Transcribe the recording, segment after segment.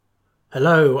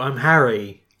Hello, I'm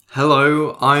Harry.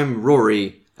 Hello, I'm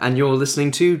Rory, and you're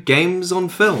listening to Games on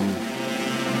Film.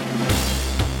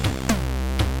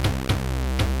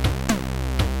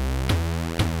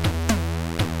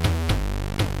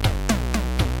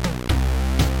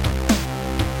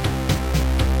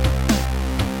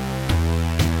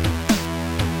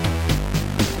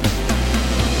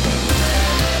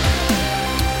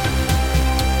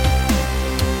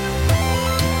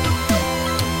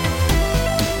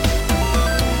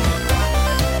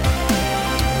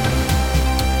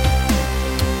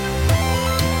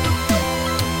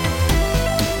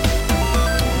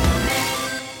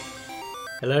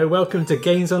 Hello, welcome to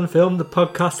Games on Film, the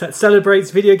podcast that celebrates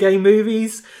video game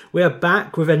movies. We're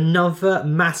back with another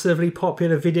massively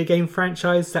popular video game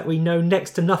franchise that we know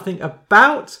next to nothing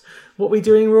about. What are we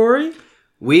doing, Rory?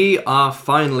 We are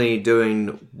finally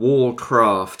doing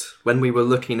Warcraft. When we were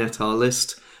looking at our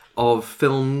list of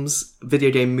films,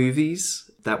 video game movies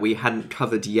that we hadn't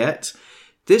covered yet,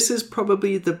 this is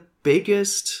probably the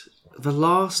biggest, the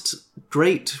last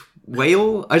great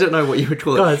whale? I don't know what you would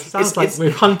call it. God, it sounds like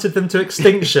we've hunted them to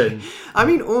extinction. I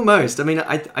mean, almost. I mean,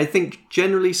 I think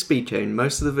generally speaking,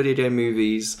 most of the video game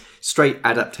movies, straight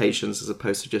adaptations as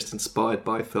opposed to just inspired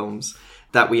by films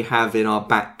that we have in our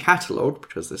back catalogue,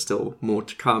 because there's still more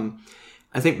to come,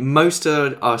 I think most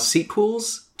are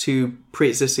sequels to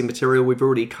pre-existing material we've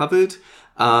already covered.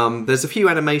 There's a few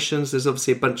animations. There's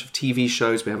obviously a bunch of TV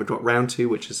shows we haven't got round to,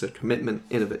 which is a commitment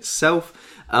in of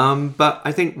itself. But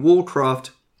I think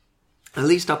Warcraft, at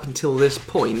least up until this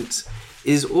point,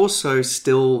 is also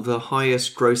still the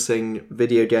highest grossing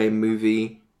video game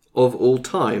movie of all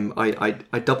time.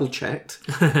 I double checked.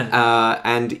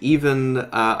 And even,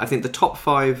 I think the top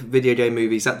 5 video game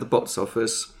movies at the box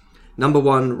office, number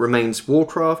 1 remains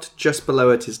Warcraft, just below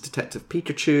it is Detective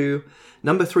Pikachu,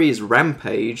 number 3 is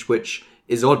Rampage, which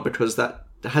is odd because that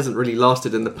hasn't really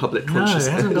lasted in the public consciousness.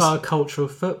 No, it hasn't got a cultural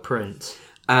footprint.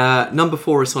 Number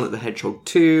 4 is Sonic the Hedgehog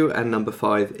 2, and number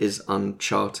 5 is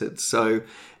Uncharted. So,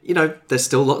 you know, there's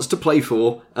still lots to play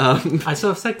for. I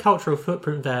sort of said cultural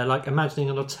footprint there, like imagining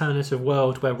an alternative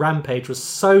world where Rampage was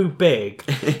so big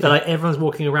that like everyone's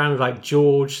walking around with like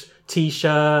George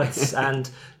t-shirts and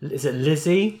is it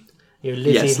Lizzie? You know,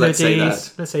 Lizzie yes, let's say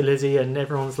that. Let's say Lizzie, and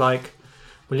everyone's like,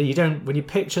 when you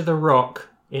picture The Rock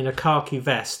in a khaki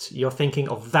vest, you're thinking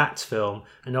of that film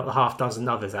and not the half dozen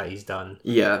others that he's done.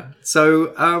 Yeah.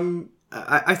 So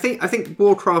I think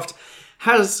Warcraft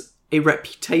has a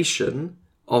reputation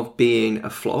of being a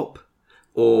flop,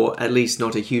 or at least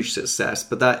not a huge success,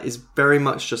 but that is very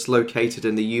much just located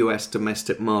in the US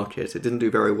domestic market. It didn't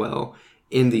do very well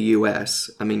in the US.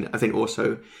 I mean, I think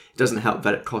also it doesn't help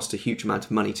that it cost a huge amount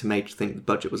of money to make. I think the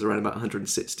budget was around about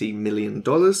 $160 million.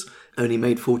 Only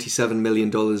made $47 million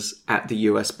at the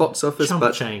US box office.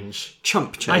 Chump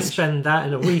change. I spend that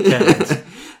in a weekend.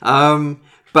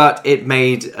 But it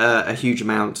made a huge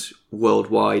amount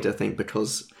worldwide, I think,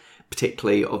 because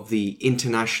particularly of the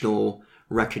international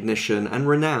recognition and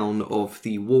renown of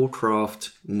the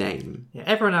Warcraft name. Yeah,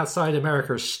 everyone outside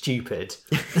America is stupid.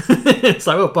 It's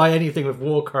like, we'll buy anything with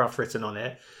Warcraft written on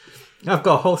it. I've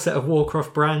got a whole set of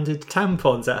Warcraft branded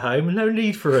tampons at home and no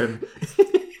need for them.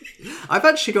 I've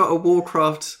actually got a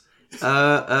Warcraft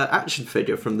action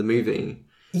figure from the movie.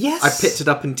 Yes. I picked it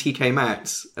up in TK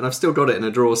Maxx and I've still got it in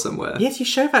a drawer somewhere. Yes, you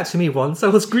showed that to me once. I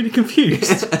was really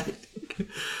confused.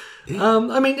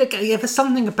 I mean, yeah, there's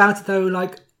something about it though,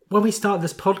 like, when we started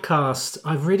this podcast,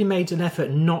 I've really made an effort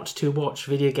not to watch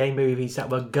video game movies that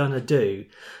we're gonna do.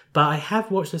 But I have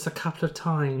watched this a couple of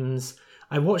times.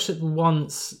 I watched it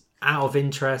once out of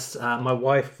interest. My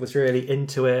wife was really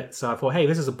into it, so I thought, hey,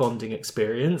 this is a bonding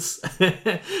experience.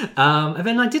 And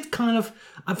then I did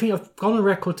I think I've gone on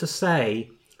record to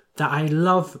say that I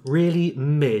love really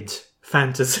mid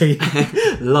fantasy.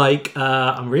 Like,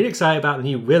 I'm really excited about the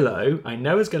new Willow. I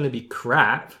know it's going to be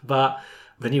crap, but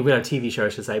the new Willow TV show, I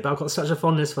should say, but I've got such a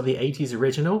fondness for the 80s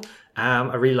original.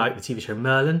 I really like the TV show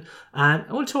Merlin, and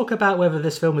I want to talk about whether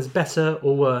this film is better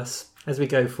or worse as we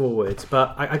go forward.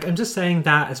 But I'm just saying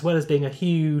that, as well as being a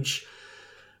huge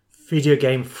video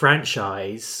game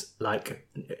franchise, like,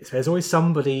 there's always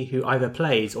somebody who either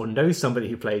plays or knows somebody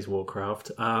who plays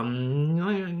Warcraft. I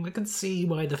can see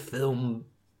why the film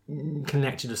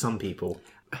connected to some people.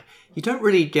 You don't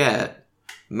really get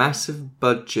massive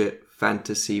budget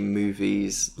fantasy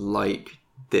movies like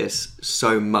this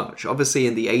so much. Obviously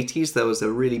in the 80s there was a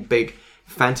really big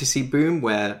fantasy boom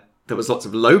where there was lots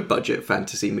of low budget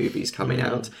fantasy movies coming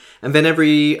out, and then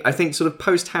I think sort of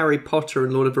post Harry Potter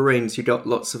and Lord of the Rings, you got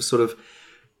lots of sort of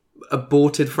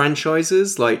aborted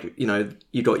franchises, like, you know,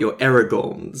 you got your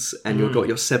Aragorns and you've got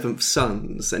your Seventh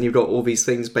Sons, and you've got all these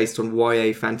things based on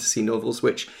YA fantasy novels,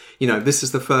 which, you know, this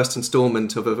is the first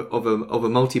installment of a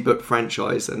multi-book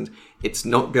franchise, and it's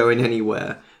not going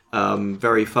anywhere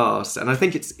very fast. And I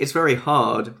think it's very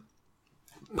hard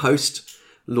post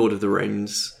Lord of the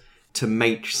Rings to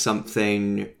make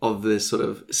something of this sort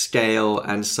of scale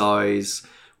and size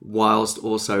whilst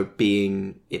also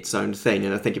being its own thing.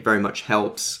 And I think it very much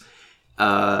helps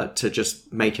to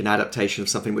just make an adaptation of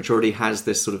something which already has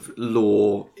this sort of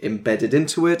lore embedded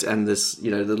into it, and this, you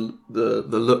know,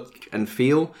 the look and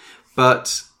feel.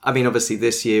 But I mean, obviously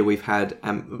this year we've had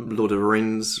Lord of the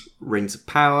Rings, Rings of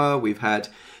Power, we've had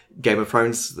Game of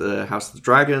Thrones, the House of the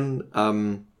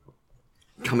Dragon,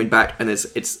 coming back, and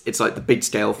it's like the big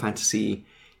scale fantasy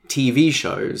TV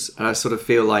shows. And I sort of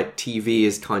feel like TV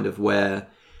is kind of where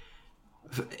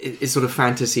it's sort of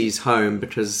fantasy's home,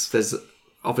 because there's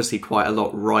obviously quite a lot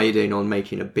riding on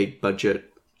making a big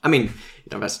budget. I mean,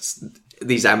 you know, that's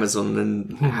these Amazon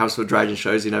and House of the Dragon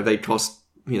shows, you know, they cost,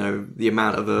 you know, the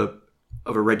amount of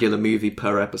a regular movie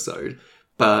per episode.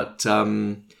 But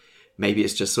maybe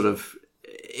it's just sort of,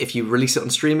 if you release it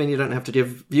on streaming, you don't have to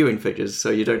give viewing figures, so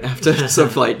you don't have to sort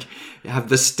of like have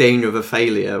the sting of a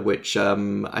failure, which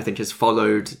I think has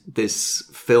followed this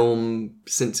film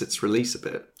since its release a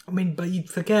bit. I mean, but you'd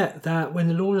forget that when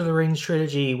the Lord of the Rings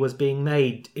trilogy was being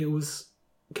made,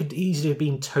 could easily have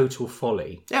been total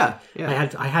folly. Yeah.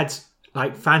 I had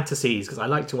like fantasies, because I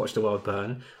like to watch the world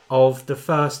burn, of the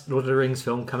first Lord of the Rings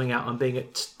film coming out and being a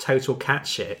total cat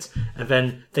shit, and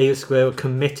then they were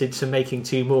committed to making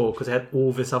 2 more because they had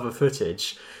all this other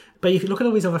footage. But if you look at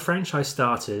all these other franchise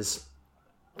starters,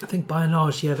 I think by and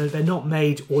large, yeah, they're not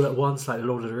made all at once like the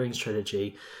Lord of the Rings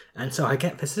trilogy. And so I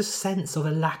get there's this sense of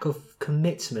a lack of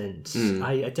commitment.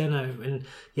 I don't know. And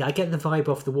yeah, I get the vibe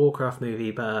off the Warcraft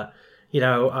movie, but, you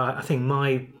know, I think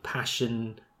my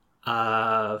passion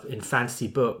in fantasy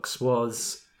books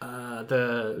was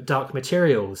the Dark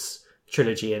Materials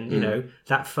trilogy. And, you know,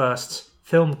 that first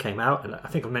film came out, and I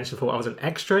think I mentioned before I was an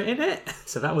extra in it.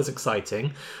 So that was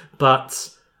exciting. But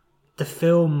the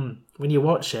film, when you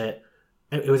watch it,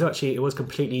 it was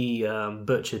completely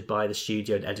butchered by the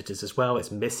studio and editors as well.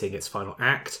 It's missing its final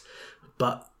act,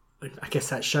 but I guess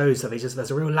that shows that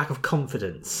there's a real lack of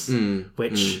confidence,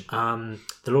 which the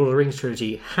Lord of the Rings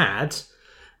trilogy had,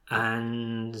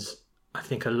 and I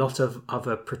think a lot of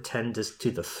other pretenders to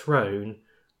the throne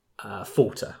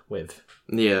falter with.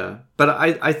 Yeah, but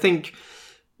I think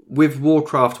with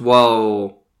Warcraft,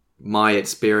 while my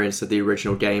experience of the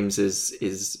original games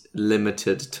is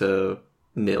limited to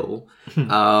nil.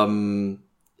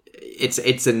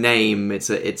 It's a name.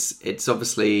 It's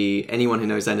obviously, anyone who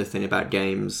knows anything about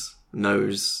games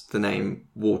knows the name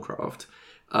Warcraft.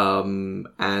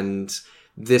 And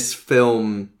this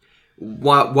film,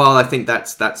 while I think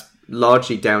that's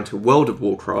largely down to World of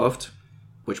Warcraft,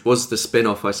 which was the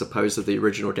spin-off, I suppose, of the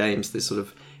original games, this sort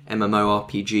of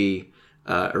MMORPG,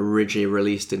 originally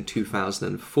released in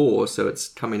 2004, so it's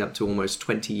coming up to almost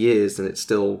 20 years, and it's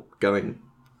still going,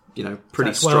 you know,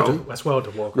 pretty strong. That's World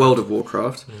of Warcraft. World of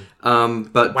Warcraft.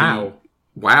 But wow.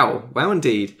 Wow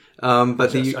indeed.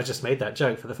 But I just made that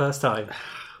joke for the first time.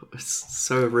 It's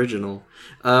so original.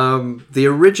 The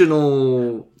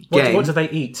original game... What do they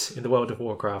eat in the World of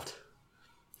Warcraft?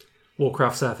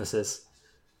 Warcraft surfaces.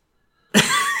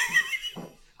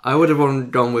 I would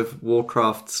have gone with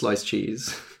Warcraft sliced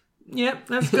cheese. Yep,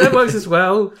 that works as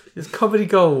well. It's comedy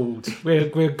gold.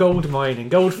 We're gold mining,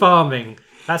 gold farming.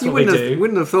 That's what we do. You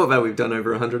wouldn't have thought that we've done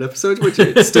over 100 episodes, would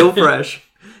you? It's still fresh.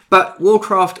 But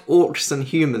Warcraft Orcs and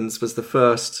Humans was the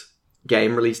first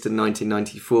game released in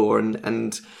 1994,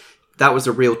 and that was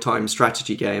a real-time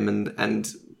strategy game,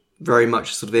 and very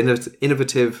much sort of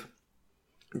innovative,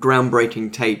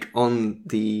 groundbreaking take on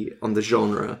the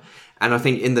genre. And I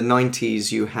think in the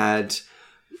 90s you had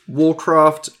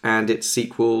Warcraft and its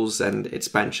sequels and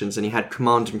expansions, and you had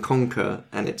Command and Conquer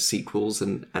and its sequels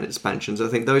and expansions. I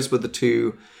think those were the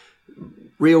two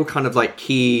real kind of like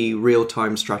key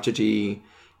real-time strategy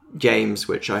games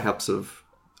which I helped sort of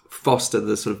foster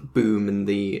the sort of boom in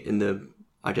the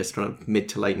I guess kind of mid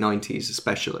to late 90s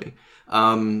especially.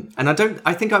 And I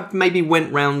think I maybe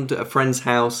went round a friend's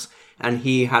house and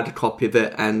he had a copy of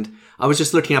it, and I was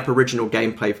just looking up original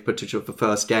gameplay footage of the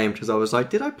first game because I was like,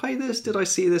 did I play this? Did I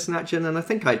see this in action? And I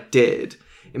think I did.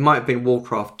 It might have been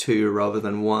Warcraft 2 rather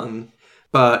than 1.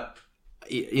 But,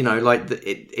 you know, like,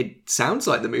 it sounds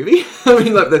like the movie. I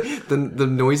mean, like, the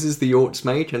noises the orcs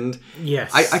make. And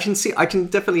yes, I can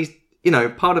definitely, you know,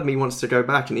 part of me wants to go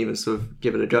back and even sort of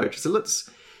give it a go because it looks...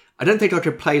 I don't think I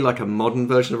could play like a modern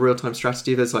version of real-time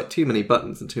strategy. There's like too many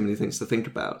buttons and too many things to think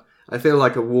about. I feel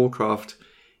like a Warcraft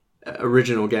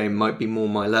original game might be more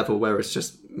my level, where it's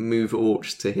just move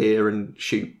orcs to here and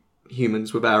shoot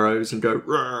humans with arrows and go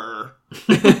roar.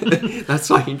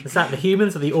 That's like... Is that the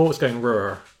humans or the orcs going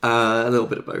roar? A little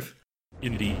bit of both.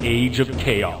 In the Age of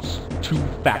Chaos, two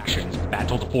factions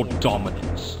battled for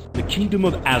dominance. The Kingdom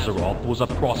of Azeroth was a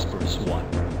prosperous one.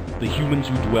 The humans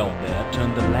who dwelled there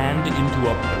turned the land into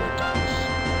a paradise.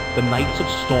 The Knights of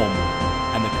Stormwind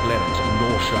and the clerics of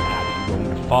Norsha Abbey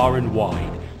roamed far and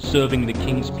wide, serving the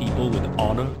king's people with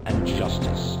honor and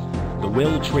justice. The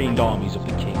well-trained armies of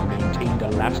the king maintained a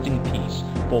lasting peace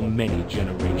for many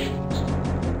generations.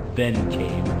 Then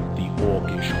came the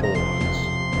Orcish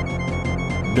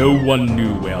hordes. No one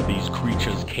knew where these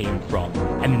creatures came from,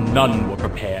 and none were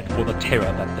prepared for the terror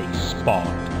that they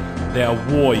spawned. Their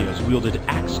warriors wielded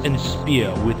axe and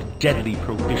spear with deadly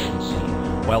proficiency,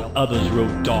 while others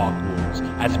rode dark wolves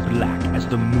as black as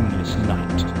the moonless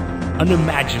night.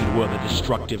 Unimagined were the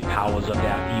destructive powers of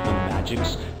their evil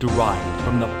magics derived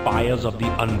from the fires of the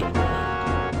underworld.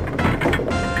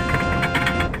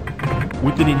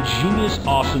 With an ingenious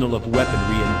arsenal of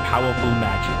weaponry and powerful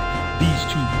magic, these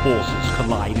two forces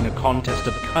collide in a contest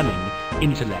of cunning,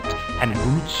 intellect, and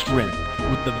brute strength,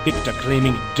 with the victor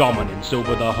claiming dominance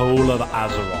over the whole of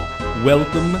Azeroth.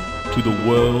 Welcome to the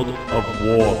world of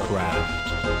Warcraft.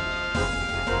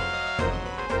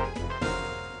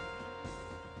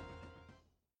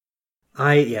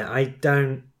 I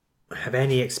don't have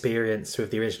any experience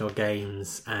with the original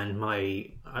games, and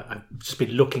I've just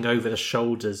been looking over the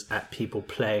shoulders at people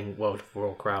playing World of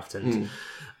Warcraft, and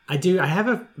I have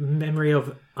a memory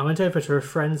of, I went over to a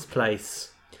friend's place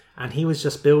and he was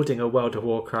just building a World of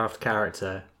Warcraft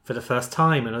character for the first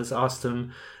time, and I was asked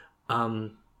him,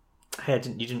 hey, I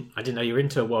didn't know you were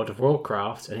into World of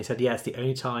Warcraft, and he said, yeah, it's the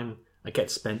only time I get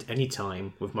to spend any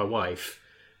time with my wife.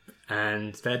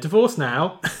 And they're divorced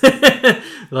now. I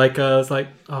was like,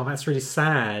 oh, that's really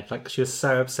sad. Like, she was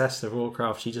so obsessed with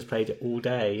Warcraft, she just played it all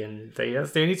day, and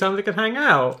that's the only time they could hang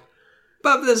out.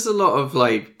 But there's a lot of,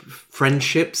 like,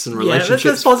 friendships and relationships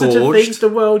there's positive forged. things. The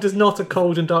world is not a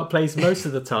cold and dark place most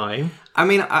of the time. I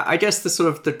mean, I guess the sort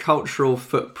of the cultural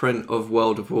footprint of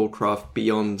World of Warcraft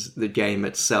beyond the game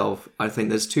itself, I think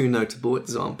there's two notable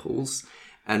examples.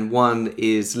 And one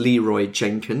is Leroy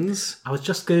Jenkins. I was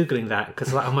just Googling that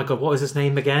because, like, oh my God, what was his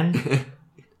name again?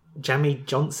 Jamie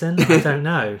Johnson? I don't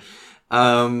know.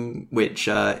 Which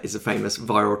is a famous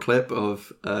viral clip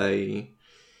of a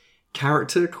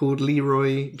character called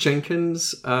Leroy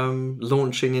Jenkins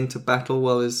launching into battle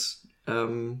while his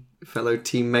fellow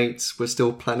teammates were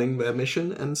still planning their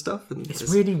mission and stuff. And it's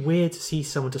really weird to see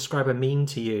someone describe a meme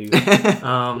to you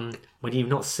when you've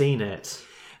not seen it.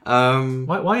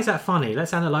 Why is that funny?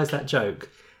 Let's analyse that joke.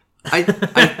 I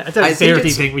don't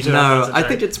seriously think we should. No, I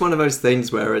think it's one of those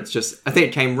things where it's just, I think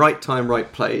it came right time, right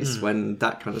place when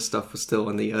that kind of stuff was still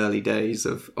in the early days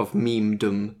of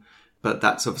memedom. But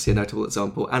that's obviously a notable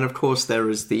example. And of course, there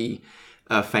is the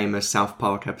famous South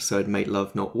Park episode "Make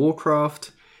Love, Not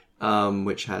Warcraft,"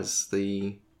 which has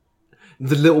the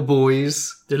little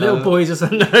boys. The little boys, as I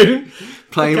know,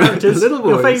 playing with the little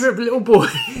boys. Your favourite little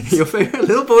boys. Your favourite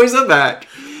little boys are back.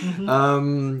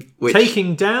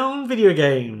 Taking down video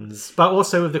games, but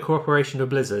also with the cooperation of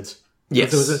Blizzard.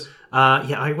 Yes.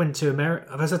 I went to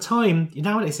America. There's a time,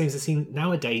 nowadays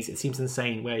it seems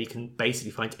insane where you can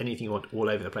basically find anything you want all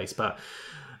over the place. But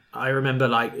I remember,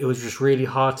 like, it was just really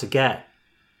hard to get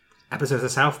episodes of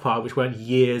South Park which weren't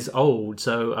years old.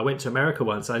 So I went to America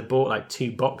once. I bought like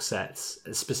 2 box sets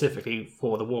specifically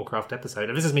for the Warcraft episode.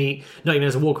 And this is me not even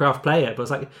as a Warcraft player, but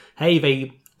it's like, hey,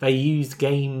 they used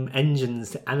game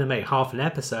engines to animate half an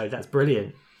episode. That's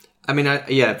brilliant. I mean, I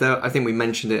think we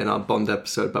mentioned it in our Bond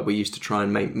episode, but we used to try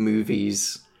and make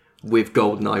movies with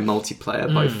GoldenEye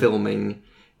multiplayer by filming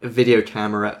a video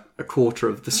camera at a quarter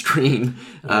of the screen.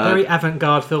 Very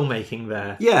avant-garde filmmaking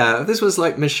there. Yeah, this was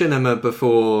like machinima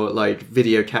before like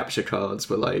video capture cards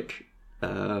were like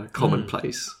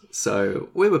commonplace. So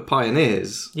we were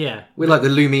pioneers. Yeah. We're like the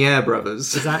Lumiere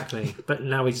brothers. Exactly. But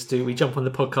now we jump on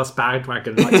the podcast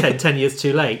bandwagon like 10 years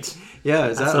too late. Yeah,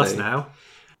 exactly. That's us now.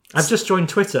 I've just joined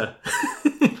Twitter.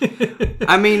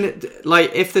 I mean,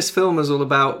 like, if this film is all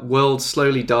about worlds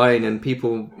slowly dying and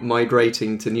people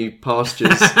migrating to new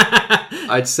pastures,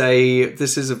 I'd say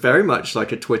this is very much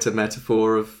like a Twitter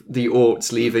metaphor of the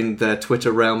orcs leaving their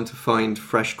Twitter realm to find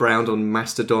fresh ground on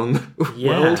Mastodon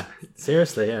world.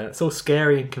 Seriously, yeah. It's all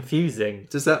scary and confusing.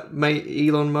 Does that make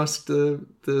Elon Musk the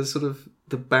sort of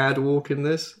the bad orc in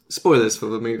this? Spoilers for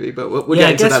the movie, but we'll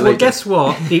get into that later. Guess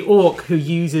what? The orc who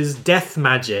uses death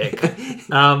magic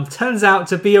turns out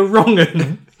to be a wrong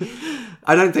 'un.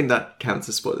 I don't think that counts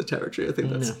as spoiler territory. I think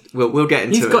that's... We'll get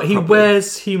into it. He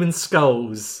wears human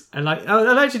skulls. And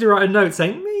I'd actually write a note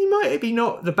saying, he might be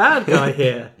not the bad guy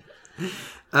here.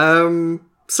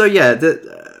 So yeah,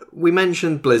 we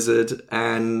mentioned Blizzard,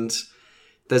 and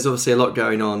there's obviously a lot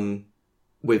going on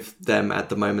with them at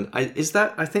the moment. I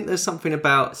think there's something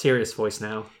about... Serious voice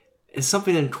now. There's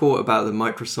something in court about the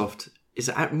Microsoft... Is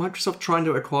Microsoft trying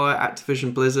to acquire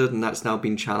Activision Blizzard, and that's now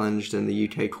been challenged in the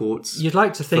UK courts? You'd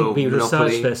like to think we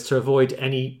researched this to avoid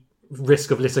any risk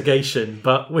of litigation,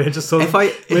 but we're just we're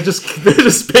just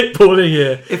spitballing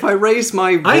here. If I raise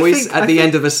my voice at the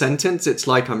end of a sentence, it's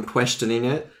like I'm questioning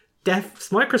it.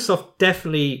 Microsoft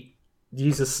definitely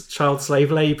uses child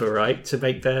slave labour, right, to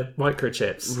make their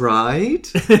microchips. Right.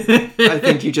 I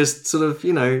think you just sort of,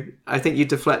 I think you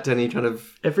deflect any kind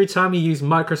of... Every time you use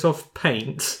Microsoft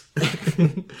Paint,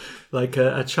 like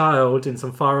a child in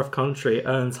some far-off country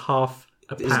earns half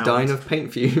a pound. Is dying of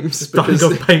paint fumes. Dying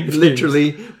of paint fumes.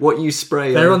 Literally what you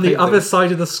spray. They're on the other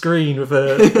side of the screen with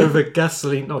a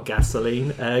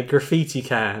graffiti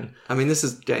can. I mean, this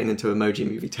is getting into Emoji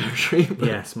Movie territory. But...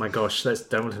 Yes, my gosh,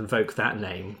 don't invoke that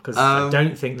name, because I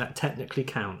don't think that technically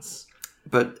counts.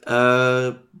 But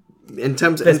in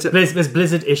terms of... There's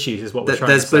Blizzard issues is what we're trying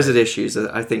to say. There's Blizzard issues.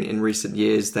 I think in recent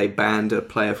years they banned a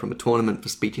player from a tournament for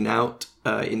speaking out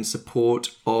in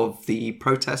support of the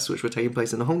protests which were taking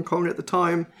place in Hong Kong at the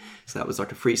time. So that was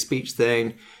like a free speech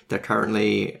thing. They're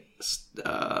currently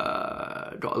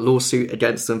got a lawsuit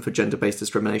against them for gender-based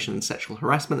discrimination and sexual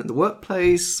harassment in the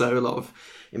workplace. So a lot of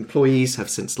employees have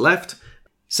since left.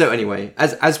 So anyway,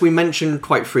 as we mentioned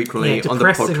quite frequently on the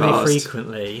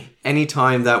podcast,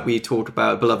 anytime that we talk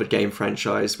about a beloved game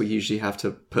franchise, we usually have to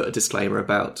put a disclaimer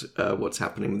about what's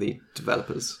happening with the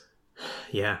developers.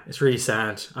 Yeah, it's really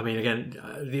sad. I mean, again,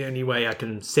 the only way I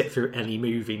can sit through any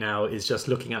movie now is just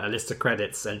looking at a list of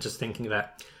credits and just thinking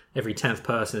that every 10th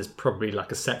person is probably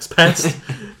like a sex pest,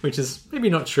 which is maybe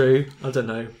not true. I don't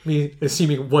know. Me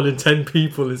assuming 1 in 10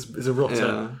 people is a rotter.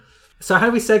 Yeah. So how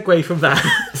do we segue from that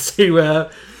to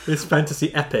this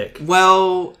fantasy epic?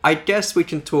 Well, I guess we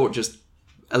can talk just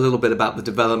a little bit about the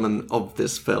development of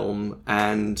this film.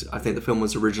 And I think the film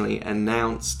was originally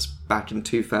announced back in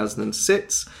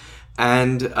 2006.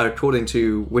 And according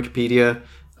to Wikipedia,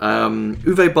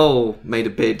 Uwe Boll made a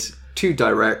bid to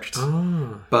direct,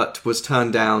 but was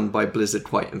turned down by Blizzard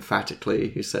quite emphatically,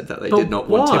 who said that they did not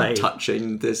want him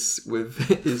touching this with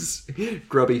his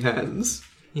grubby hands.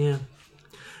 Yeah.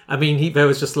 I mean, there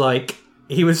was just like,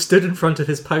 he was stood in front of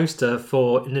his poster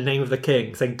for In the Name of the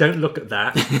King, saying, don't look at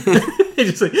that.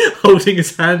 He's just like holding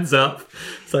his hands up.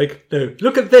 It's like, no,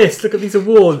 look at this, look at these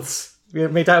awards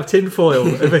made out of tinfoil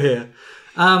over here.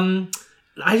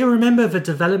 I don't remember the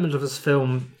development of this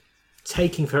film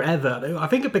taking forever. I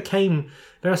think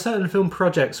there are certain film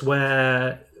projects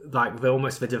where like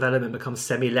the development becomes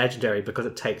semi-legendary because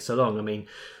it takes so long. I mean,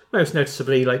 most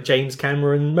noticeably like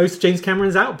most of James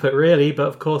Cameron's output really, but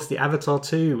of course the Avatar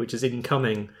 2, which is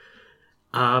incoming.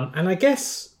 And I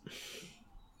guess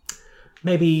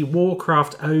maybe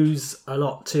Warcraft owes a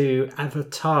lot to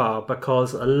Avatar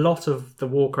because a lot of the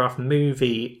Warcraft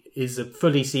movie is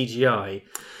fully CGI.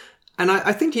 And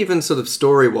I think even sort of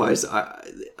story-wise,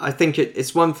 I think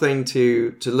it's one thing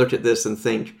to look at this and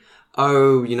think,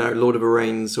 Lord of the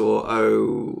Rings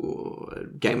or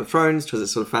Game of Thrones, because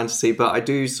it's sort of fantasy. But I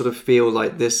do sort of feel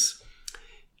like this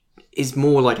is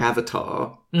more like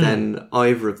Avatar than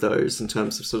either of those in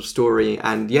terms of sort of story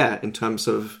and, in terms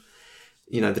of,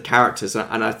 the characters.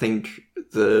 And I think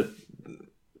the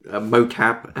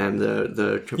mocap and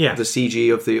the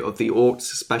CG of the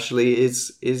orcs especially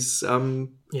is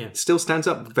still stands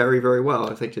up very, very well.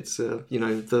 I think it's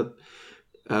the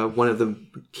one of the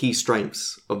key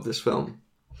strengths of this film.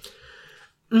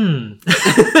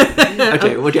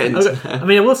 Okay, we'll get into that. I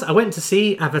mean, I went to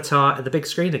see Avatar at the big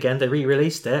screen again. They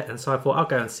re-released it, and so I thought I'll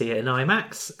go and see it in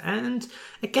IMAX. And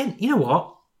again, you know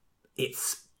what?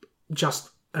 It's just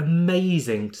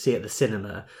amazing to see it at the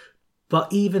cinema.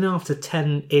 But even after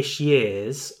 10-ish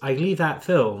years, I leave that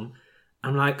film,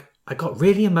 I'm like, I got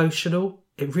really emotional.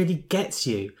 It really gets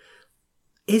you.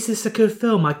 Is this a good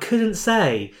film? I couldn't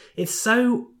say. It's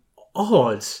so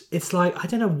odd. It's like, I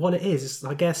don't know what it is.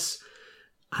 I guess,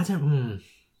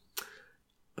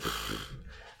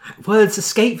 words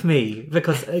escape me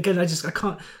because, again, I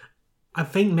can't. I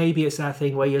think maybe it's that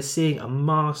thing where you're seeing a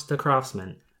master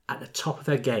craftsman at the top of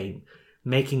their game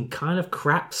making kind of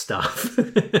crap stuff.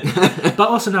 But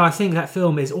also, no, I think that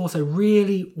film is also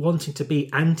really wanting to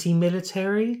be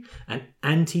anti-military and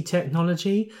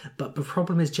anti-technology. But the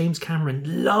problem is James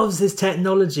Cameron loves his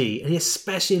technology, and he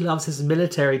especially loves his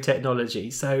military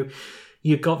technology. So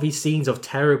you've got these scenes of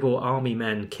terrible army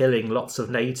men killing lots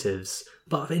of natives,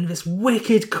 but in this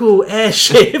wicked cool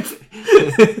airship.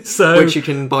 So, which you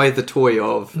can buy the toy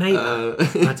of. Maybe. I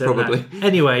don't probably. know.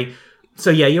 Anyway, so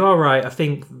yeah, you are right. I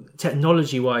think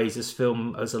technology-wise, this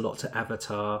film owes a lot to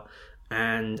Avatar,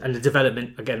 and the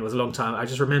development again was a long time. I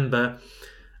just remember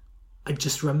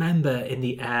in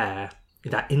the air,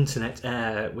 that internet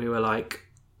air, we were like,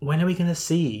 when are we going to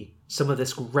see some of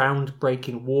this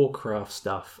groundbreaking Warcraft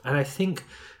stuff? And I think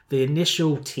the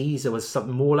initial teaser was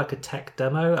something more like a tech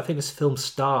demo. I think this film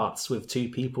starts with two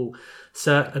people,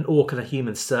 an orc and a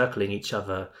human, circling each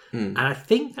other. And I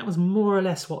think that was more or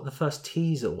less what the first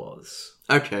teaser was.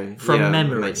 Okay. From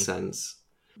memory. Makes sense.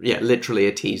 Yeah, literally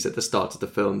a tease at the start of the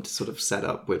film to sort of set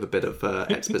up with a bit of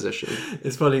exposition.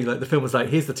 It's funny, like the film was like,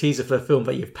 here's the teaser for the film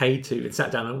that you've paid to and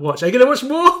sat down and watched. Are you going to watch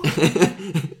more?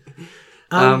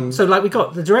 So like we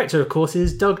got, the director, of course,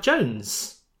 is Doug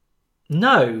Jones.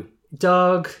 No,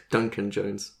 Duncan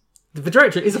Jones. The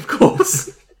director is, of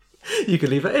course, you can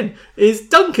leave it in, is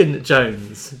Duncan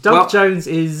Jones. Jones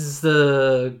is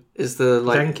the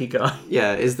lanky guy.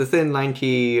 Yeah, is the thin,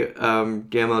 lanky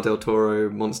Guillermo del Toro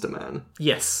Monster Man.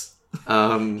 Yes.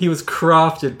 He was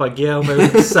crafted by Guillermo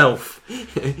himself.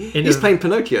 He's playing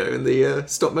Pinocchio in the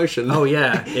stop motion. Oh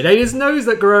yeah, it ain't his nose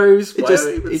that grows.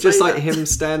 It's just like him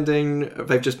standing.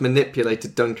 They've just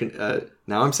manipulated Duncan.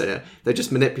 Now I'm saying it. They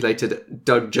just manipulated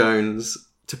Doug Jones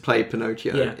to play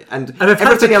Pinocchio, yeah. and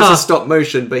everything else is stop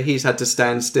motion, but he's had to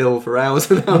stand still for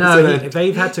hours and hours. No,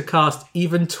 they've had to cast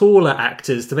even taller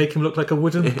actors to make him look like a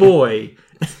wooden boy.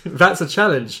 That's a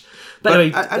challenge. But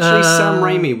anyway, actually, Sam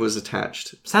Raimi was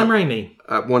attached. Sam Raimi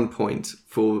at one point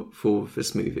for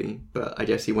this movie, but I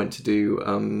guess he went to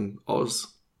do Oz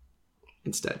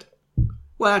instead.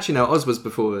 Well, actually, no, Oz was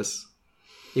before this.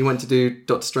 He went to do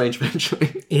Doctor Strange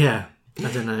eventually. Yeah,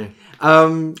 I don't know.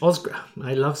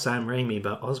 I love Sam Raimi,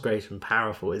 but Oz Great and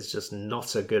Powerful is just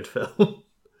not a good film.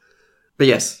 But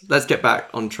yes, let's get back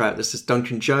on track. This is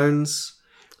Duncan Jones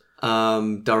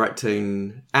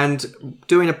directing and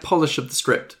doing a polish of the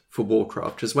script for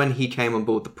Warcraft, because when he came on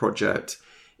board the project,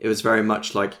 it was very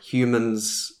much like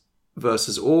humans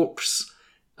versus orcs,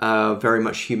 very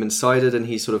much human-sided, and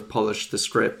he sort of polished the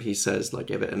script. He says, like,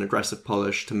 give it an aggressive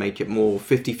polish to make it more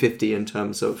 50-50 in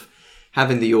terms of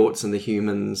having the orcs and the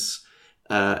humans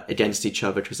against each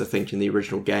other, because I think in the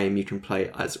original game you can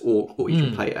play as orc or you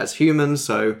can play as human,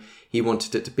 so he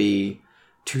wanted it to be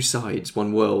two sides,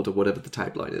 one world, or whatever the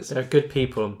tagline is. There are good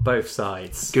people on both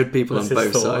sides. Good people on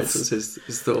both sides was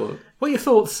his thought. What are your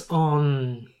thoughts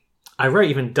on... I wrote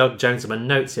even Doug Jones in my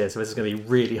notes here, so this is going to be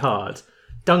really hard.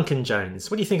 Duncan Jones,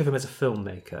 what do you think of him as a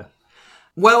filmmaker?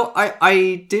 Well,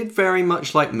 I did very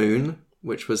much like Moon,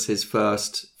 which was his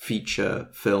first feature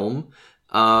film.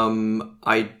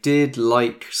 I did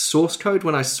like Source Code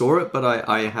when I saw it, but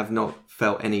I have not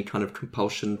felt any kind of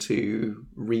compulsion to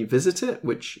revisit it,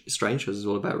 which is strange because it's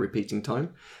all about repeating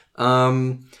time.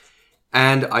 And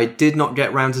I did not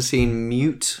get round to seeing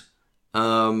Mute,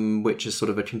 which is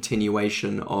sort of a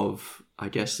continuation of, I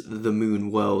guess, the Moon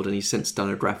world, and he's since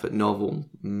done a graphic novel,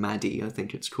 Maddie, I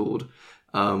think it's called,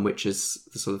 which is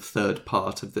the sort of third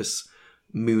part of this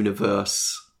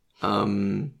Mooniverse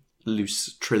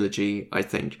loose trilogy, I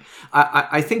think.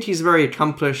 I think he's a very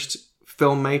accomplished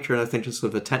filmmaker, and I think it's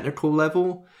sort of a technical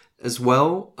level as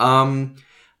well.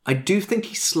 I do think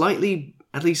he slightly,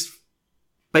 at least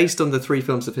based on the three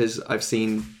films of his I've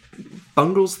seen,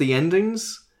 bungles the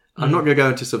endings. I'm not going to go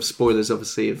into sort of spoilers,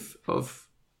 obviously, of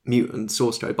Mute and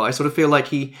Source Code, but I sort of feel like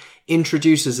he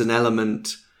introduces an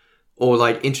element or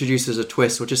like introduces a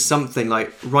twist or just something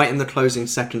like right in the closing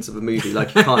seconds of a movie,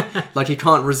 like he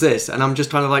can't resist, and I'm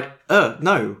just kind of like,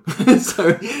 no.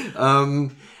 So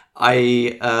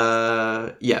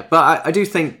but I do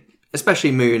think,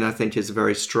 especially Moon, I think is a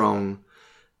very strong.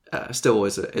 Still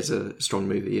is a strong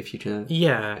movie if you can.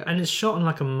 Yeah, and it's shot on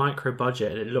like a micro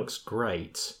budget, and it looks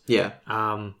great. Yeah.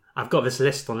 I've got this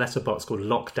list on Letterboxd called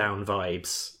Lockdown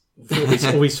Vibes.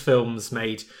 All these films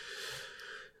made,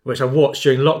 which I watched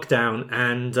during lockdown,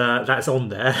 and that's on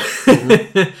there.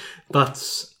 Mm-hmm.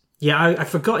 But yeah, I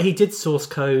forgot he did Source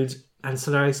Code, and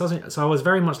so I was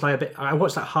very much like I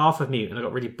watched like half of Mute, and I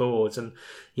got really bored, and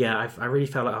yeah, I really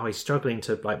felt like he's struggling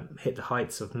to like hit the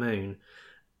heights of Moon.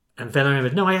 And then I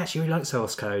remembered, no, I actually really like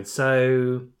Source Code,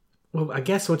 so. Well, I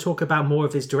guess we'll talk about more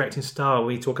of his directing style when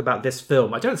we talk about this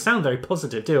film. I don't sound very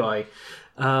positive, do I?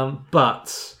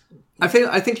 But I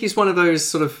think he's one of those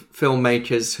sort of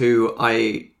filmmakers who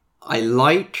I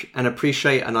like and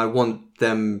appreciate, and I want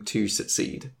them to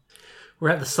succeed. We're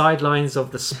at the sidelines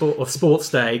of the Sports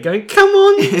Day, going, "Come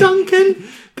on, Duncan!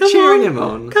 Cheering him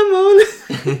on. Come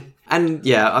on!" And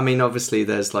yeah, I mean, obviously,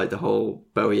 there's like the whole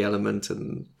Bowie element,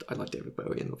 and I like David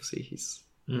Bowie, and obviously he's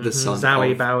the son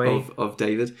Zoe Bowie. of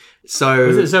David. So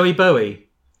Was it Zoe Bowie?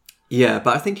 Yeah,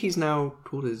 but I think he's now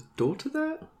called his daughter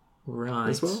that Right.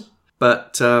 as well.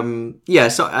 But yeah,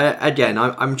 so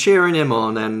I'm cheering him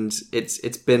on, and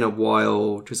it's been a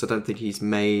while because I don't think he's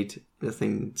made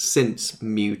anything since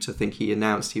Mute. I think he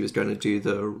announced he was going to do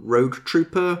the Rogue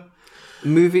Trooper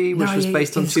movie, which was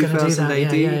based on 2000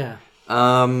 AD. Yeah.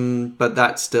 But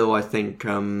that's still, I think,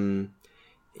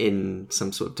 in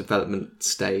some sort of development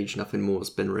stage. Nothing more has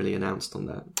been really announced on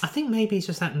that. I think maybe it's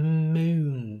just that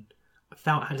Moon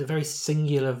had a very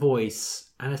singular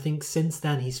voice, and I think since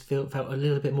then he's felt a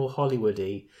little bit more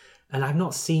Hollywoody. And I've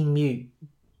not seen Mute.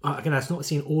 Again, I've not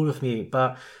seen all of Mute,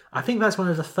 but I think that's one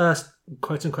of the first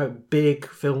quote-unquote big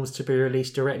films to be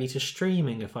released directly to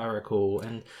streaming, if I recall.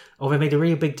 Or they made a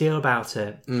really big deal about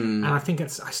it. And I think I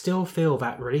still feel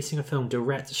that releasing a film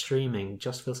direct to streaming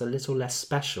just feels a little less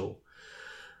special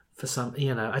for some,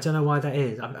 I don't know why that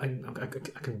is.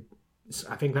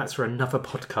 I think that's for another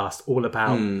podcast all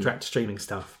about direct to streaming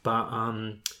stuff. But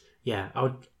yeah,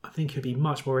 I think it'd be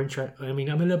much more interesting. I mean,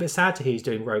 I'm a little bit sad to hear he's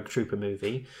doing Rogue Trooper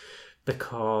movie,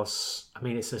 because I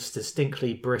mean it's a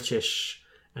distinctly British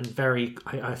and very,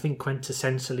 I think,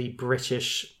 quintessentially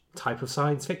British type of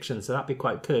science fiction, so that'd be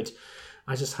quite good.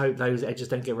 I just hope those edges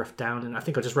don't get roughed down, and I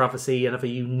think I'd just rather see another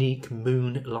unique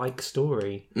Moon-like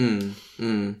story,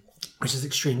 which is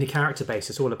extremely character based.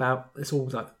 It's all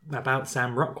like about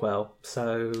Sam Rockwell.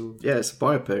 So yeah, it's a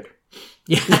biopic.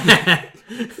 Yeah,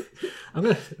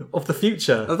 of the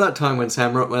future, of that time when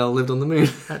Sam Rockwell lived on the moon.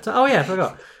 Oh yeah, I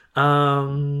forgot.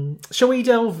 Shall we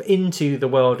delve into the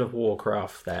world of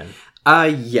Warcraft then?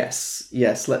 Yes,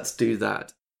 let's do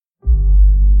that.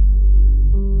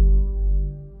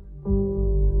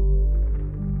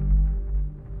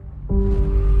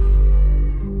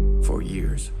 For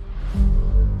years,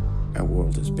 our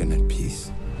world has been at peace.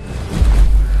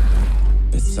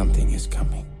 But something is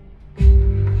coming.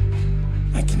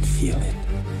 I can feel it.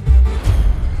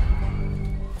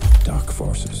 Dark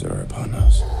forces are upon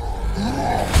us.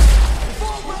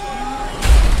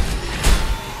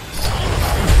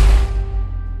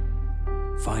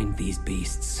 Find these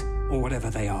beasts, or whatever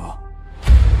they are.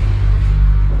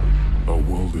 Our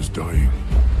world is dying.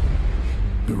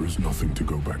 There is nothing to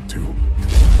go back to.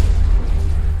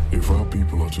 If our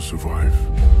people are to survive,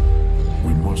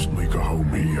 we must make a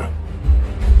home here.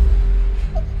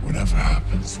 Whatever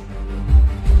happens.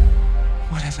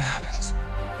 Whatever happens.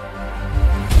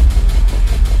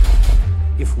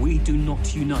 If we do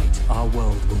not unite, our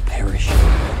world will perish.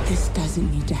 This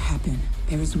doesn't need to happen.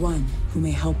 There is one who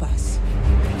may help us.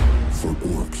 For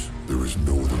orcs, there is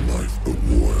no other life but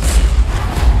war.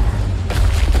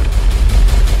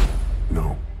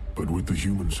 No, but with the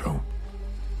humans' help,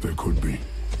 there could be.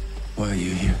 Why are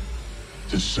you here?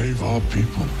 To save our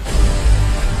people.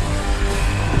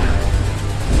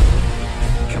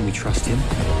 Can we trust him?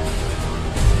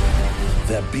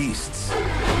 They're beasts.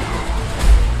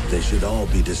 They should all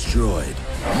be destroyed.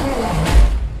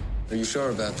 Are you sure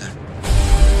about that?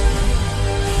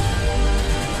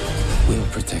 We'll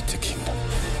protect the kingdom.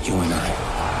 You and I.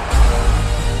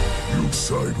 You'd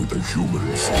side with the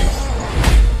humans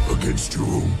against your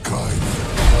own kind.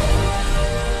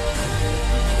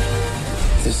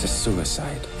 This is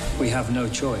suicide. We have no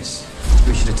choice.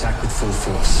 We should attack with full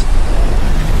force.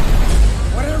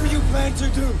 Whatever you plan to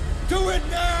do it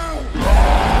now!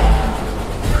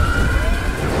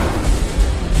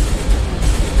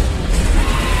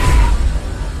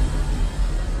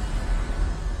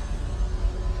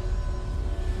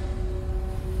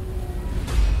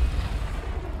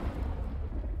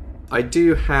 I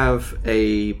do have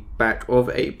a back of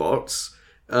a bots.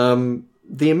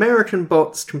 The American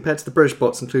bots compared to the British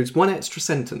bots includes one extra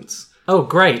sentence. Oh,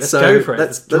 great! Let's go for it.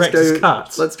 Let's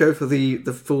go for the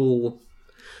full.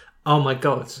 Oh my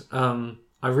god!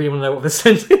 I really want to know what the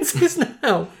sentence is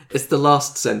now. It's the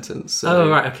last sentence. So, oh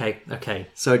right, okay.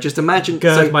 So just imagine.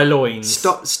 Gird my loins.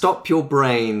 Stop your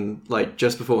brain like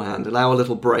just beforehand. Allow a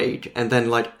little break, and then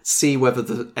like see whether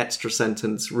the extra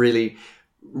sentence really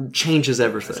changes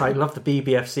everything. So I love the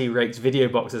BBFC rates video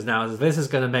boxes now. This is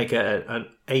going to make an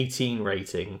 18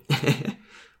 rating.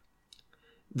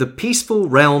 The peaceful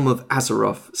realm of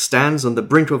Azeroth stands on the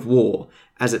brink of war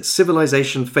as its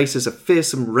civilization faces a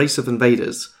fearsome race of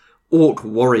invaders, orc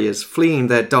warriors fleeing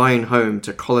their dying home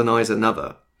to colonize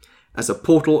another. As a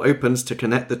portal opens to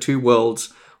connect the two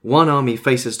worlds, one army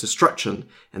faces destruction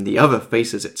and the other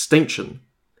faces extinction.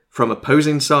 From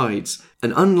opposing sides,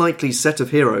 an unlikely set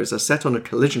of heroes are set on a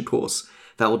collision course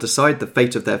that will decide the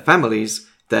fate of their families,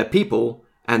 their people,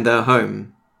 and their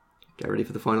home. Get ready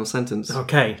for the final sentence.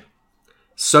 Okay.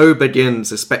 So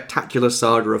begins a spectacular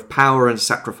saga of power and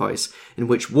sacrifice in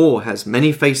which war has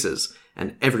many faces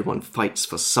and everyone fights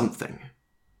for something.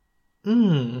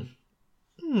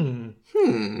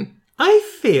 I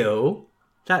feel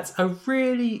that's a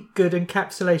really good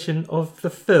encapsulation of the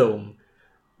film.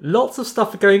 Lots of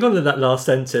stuff going on in that last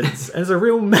sentence, and it's a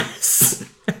real mess.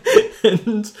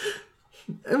 And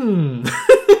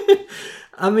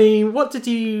I mean, what did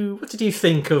you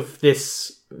think of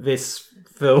this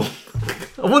film?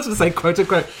 I wanted to say quote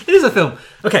unquote. It is a film.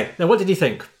 Okay, now what did you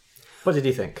think? What did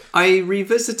you think? I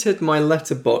revisited my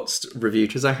Letterboxd review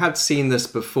because I had seen this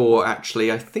before,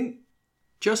 actually. I think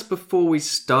just before we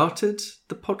started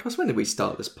the podcast. When did we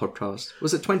start this podcast?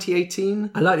 Was it 2018?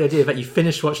 I like the idea that you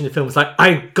finished watching the film. It's like,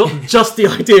 I got just the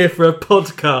idea for a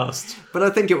podcast. But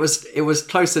I think it was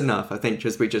close enough, I think,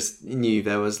 because we just knew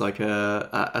there was like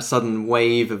a sudden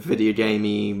wave of video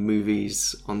gamey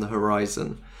movies on the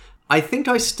horizon. I think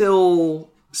I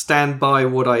still stand by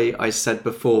what I said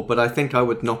before, but I think I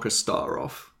would knock a star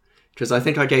off. Because I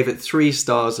think I gave it 3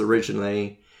 stars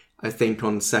originally. I think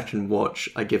on second watch,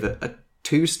 I give it a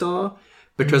 2-star.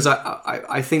 Because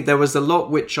I think there was a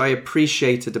lot which I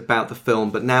appreciated about the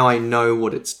film, but now I know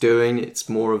what it's doing. It's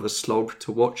more of a slog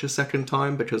to watch a second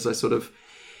time because I sort of...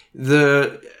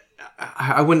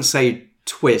 I wouldn't say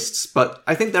twists, but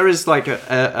I think there is like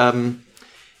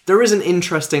there is an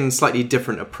interesting, slightly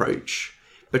different approach.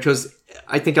 Because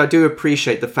I think I do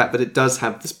appreciate the fact that it does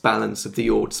have this balance of the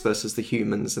Orcs versus the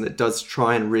humans, and it does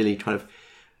try and really kind of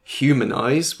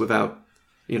humanize without...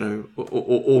 or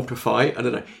orcify, I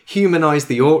don't know, humanize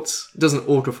the Orcs, doesn't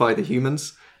orcify the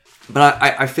humans. But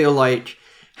I feel like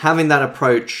having that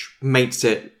approach makes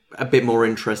it a bit more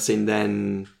interesting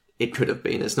than it could have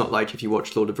been. It's not like if you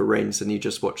watch Lord of the Rings and you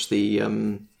just watch the,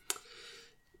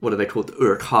 what are they called? The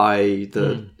Uruk-hai,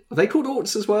 are they called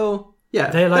Orcs as well? Yeah,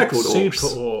 they're called super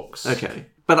orcs. Okay.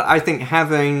 But I think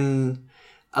having...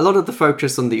 a lot of the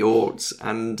focus on the Orcs,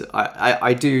 and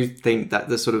I do think that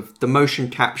the motion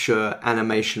capture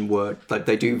animation work, like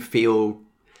they do feel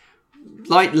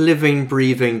like living,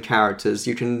 breathing characters.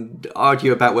 You can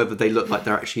argue about whether they look like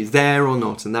they're actually there or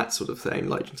not, and that sort of thing,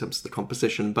 like in terms of the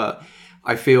composition. But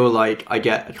I feel like I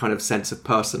get a kind of sense of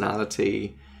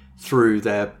personality through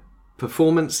their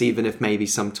performance, even if maybe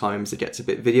sometimes it gets a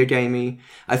bit video gamey.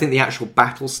 I think the actual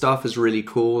battle stuff is really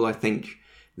cool. I think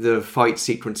the fight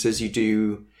sequences, you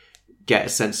do get a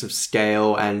sense of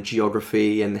scale and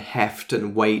geography and heft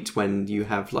and weight when you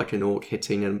have like an orc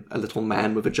hitting a little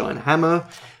man with a giant hammer.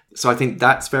 So I think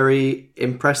that's very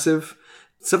impressive.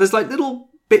 So there's like little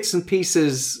bits and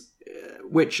pieces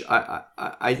which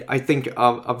I think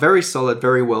are very solid,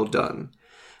 very well done.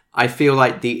 I feel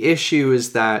like the issue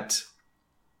is that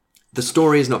the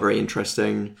story is not very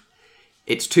interesting.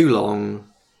 It's too long.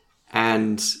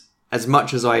 And as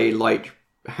much as I like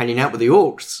hanging out with the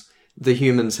Orcs, the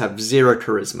humans have 0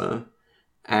 charisma,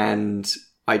 and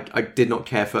I did not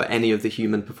care for any of the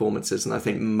human performances, and I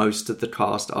think most of the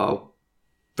cast are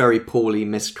very poorly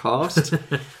miscast.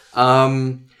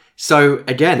 So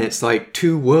again, it's like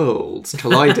 2 worlds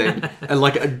colliding, and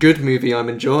like a good movie I'm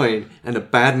enjoying, and a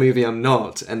bad movie I'm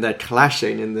not, and they're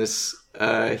clashing in this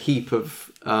heap of...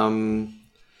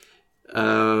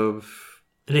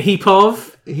 In a heap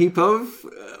of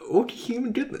orky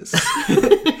human goodness.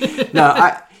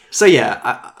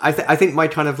 I think my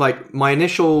kind of like my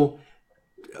initial,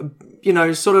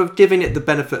 sort of giving it the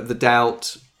benefit of the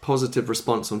doubt, positive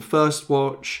response on first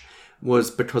watch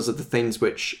was because of the things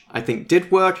which I think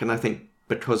did work, and I think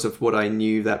because of what I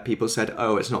knew that people said,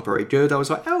 oh, it's not very good. I was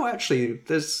like, oh, actually,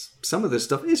 there's some of this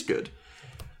stuff is good.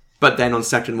 But then on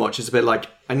second watch, it's a bit like,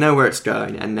 I know where it's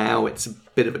going, and now it's a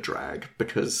bit of a drag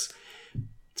because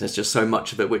there's just so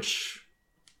much of it which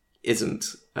isn't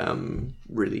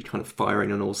really kind of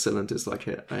firing on all cylinders like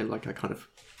I kind of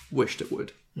wished it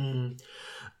would.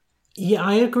 Yeah,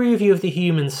 I agree with you with the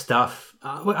human stuff.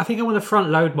 I think I want to front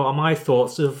load more on my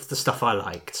thoughts of the stuff I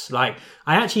liked. Like,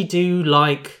 I actually do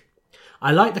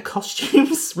I like the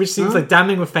costumes, which seems like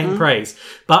damning with faint praise.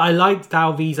 But I liked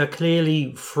how these are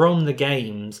clearly from the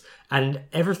games, and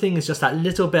everything is just that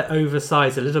little bit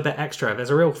oversized, a little bit extra. There's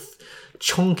a real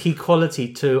chunky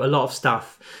quality to a lot of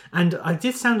stuff. And I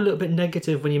did sound a little bit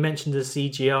negative when you mentioned the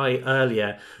CGI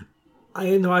earlier. I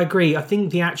agree. I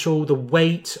think the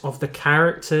weight of the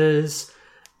characters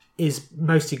is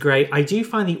mostly great. I do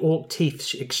find the orc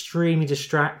teeth extremely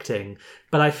distracting,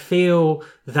 but I feel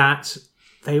that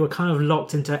they were kind of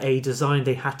locked into a design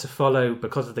they had to follow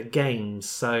because of the games.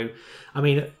 So, I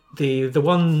mean, the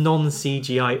one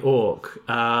non-CGI orc,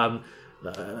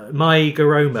 Mai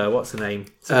Garoma, what's her name?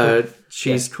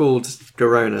 She's called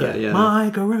Garona. Yeah.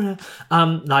 Mai Garona.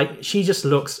 Like, she just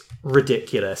looks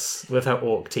ridiculous with her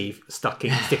orc teeth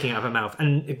sticking out of her mouth.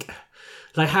 And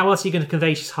like, how else are you going to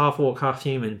convey she's half orc, half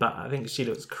human? But I think she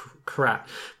looks crap.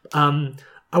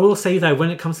 I will say though, when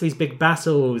it comes to these big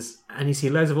battles and you see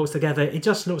loads of orcs together, it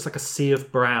just looks like a sea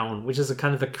of brown, which is a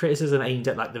kind of a criticism aimed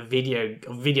at like the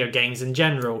video games in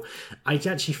general. I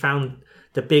actually found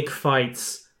the big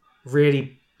fights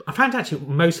really. I found actually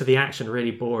most of the action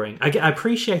really boring. I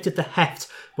appreciated the heft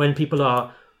when people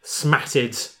are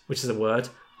smatted, which is a word,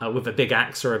 with a big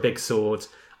axe or a big sword.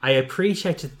 I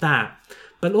appreciated that,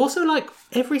 but also like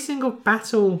every single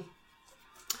battle.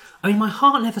 I mean, my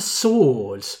heart never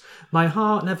soared. My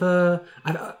heart never.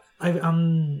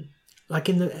 Like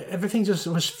everything just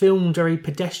was filmed very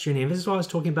pedestrian. And this is why I was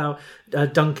talking about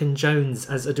Duncan Jones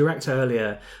as a director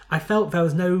earlier. I felt there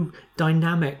was no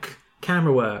dynamic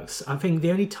camera works. I think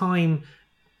the only time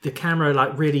the camera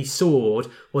like really soared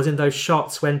was in those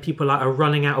shots when people like are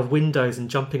running out of windows and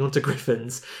jumping onto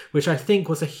griffins, which I think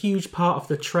was a huge part of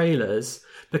the trailers,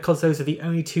 because those are the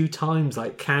only two times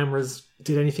like cameras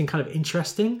did anything kind of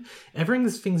interesting.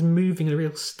 Everything's moving in a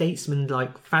real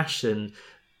statesman-like fashion,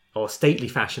 or stately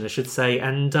fashion, I should say.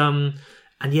 And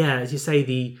yeah, as you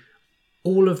say,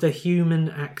 all of the human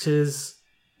actors.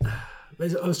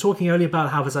 I was talking earlier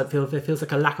about how there feels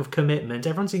like a lack of commitment.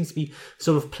 Everyone seems to be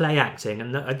sort of play acting,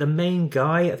 and the main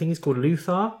guy, I think he's called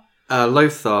Lothar.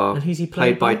 Lothar, and who's he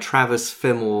played by Travis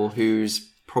Fimmel,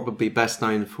 who's probably best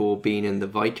known for being in the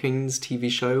Vikings TV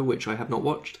show, which I have not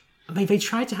watched. I mean, they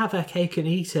tried to have their cake and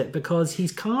eat it, because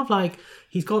he's kind of like,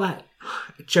 he's got that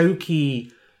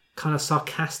jokey, kind of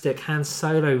sarcastic Han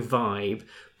Solo vibe,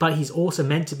 but he's also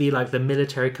meant to be like the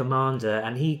military commander,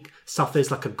 and he suffers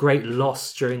like a great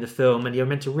loss during the film, and you're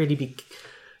meant to really be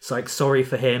like sorry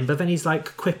for him, but then he's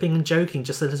like quipping and joking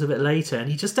just a little bit later, and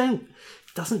he just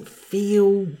doesn't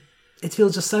feel. It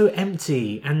feels just so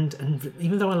empty, and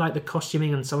even though I like the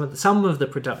costuming and some of the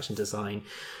production design,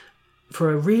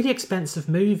 for a really expensive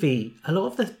movie, a lot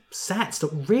of the sets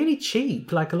look really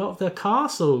cheap. Like, a lot of the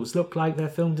castles look like they're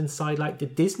filmed inside like the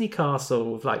Disney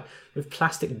castle with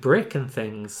plastic brick and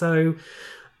things. So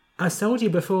I told you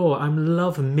before, I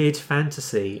love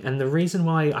mid-fantasy, and the reason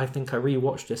why I think I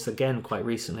rewatched this again quite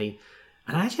recently,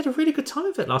 and I actually had a really good time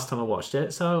with it last time I watched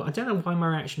it, so I don't know why my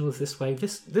reaction was this way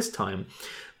this time.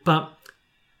 But,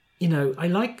 you know, I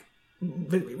like.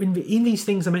 In these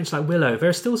things I mentioned, like Willow,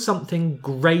 there's still something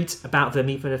great about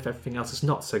them, even if everything else is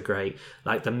not so great.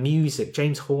 Like the music,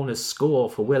 James Horner's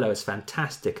score for Willow is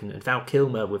fantastic, and Val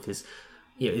Kilmer with his,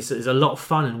 is a lot of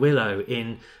fun in Willow.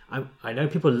 I know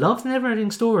people love the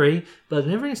Neverending Story, but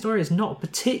the Neverending Story is not a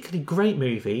particularly great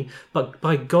movie. But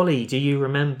by golly, do you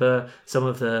remember some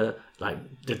of the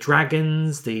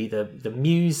dragons, the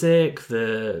music,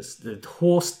 the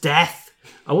horse death?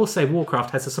 I will say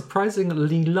Warcraft has a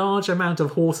surprisingly large amount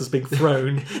of horses being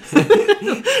thrown,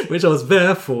 which I was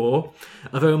there for.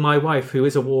 Although my wife, who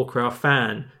is a Warcraft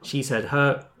fan, she said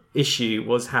her issue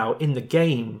was how in the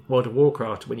game World of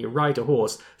Warcraft, when you ride a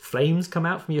horse, flames come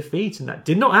out from your feet, and that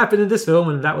did not happen in this film,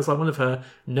 and that was like one of her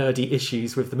nerdy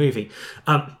issues with the movie.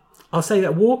 I'll say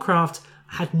that Warcraft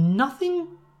had nothing,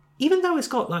 even though it's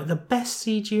got like the best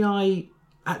CGI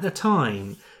at the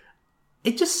time.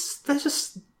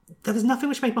 There was nothing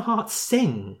which made my heart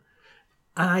sing.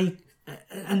 I guess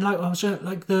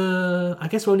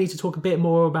we'll need to talk a bit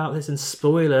more about this in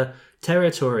spoiler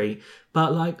territory,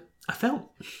 but like, I felt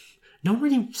no one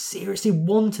really seriously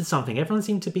wanted something. Everyone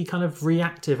seemed to be kind of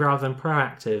reactive rather than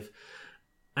proactive.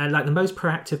 And like, the most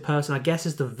proactive person, I guess,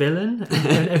 is the villain,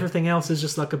 and everything else is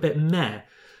just like a bit meh.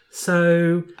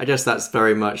 So I guess that's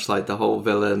very much like the whole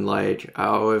villain, like,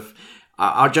 I'll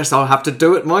have to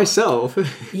do it myself.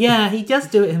 Yeah, he does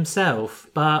do it himself,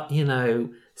 but, you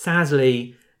know,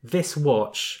 sadly, this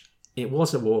watch, it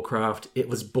wasn't Warcraft, it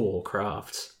was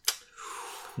Boarcraft.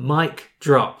 Mic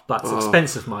drop, but it's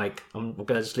expensive, Mike. I'm going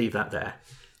to just leave that there.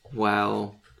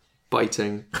 Wow.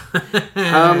 Biting.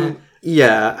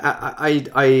 Yeah,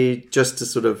 I just to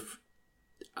sort of...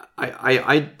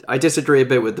 I disagree a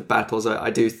bit with the battles. I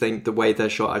do think the way they're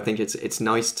shot, I think it's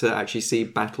nice to actually see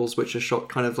battles which are shot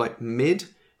kind of like mid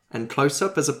and close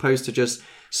up, as opposed to just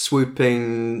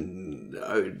swooping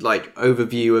like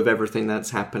overview of everything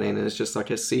that's happening. And it's just like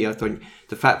I think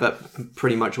the fact that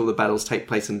pretty much all the battles take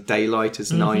place in daylight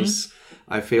is nice.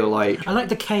 I feel like I like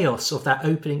the chaos of that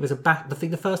opening. It was I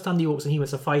think the first time the orcs and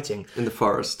humans are fighting in the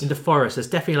forest. There's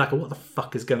definitely like what the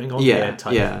fuck is going on here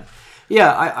type.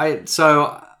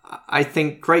 So I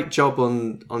think great job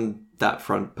on that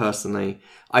front. Personally,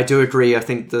 I do agree. I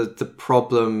think the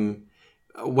problem,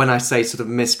 when I say sort of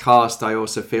miscast, I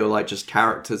also feel like just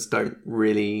characters don't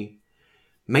really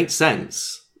make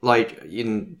sense. Like,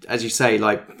 as you say,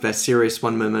 like they're serious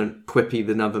one moment, quippy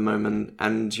the another moment,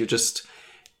 and you're just.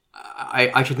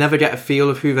 I could never get a feel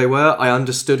of who they were. I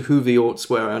understood who the orcs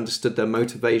were. I understood their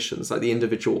motivations, like the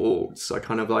individual orcs. I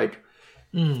kind of like,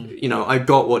 I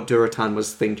got what Durotan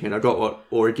was thinking. I got what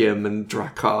Orgrim and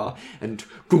Drakkar and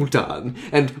Gul'dan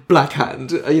and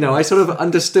Blackhand. I sort of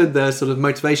understood their sort of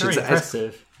motivations. Very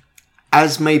impressive.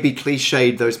 As maybe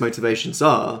cliched those motivations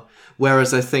are,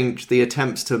 whereas I think the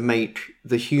attempts to make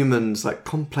the humans like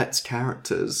complex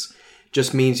characters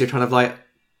just means you're kind of like,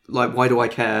 why do I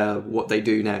care what they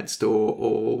do next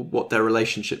or what their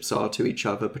relationships are to each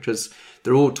other? Because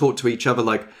they're all talk to each other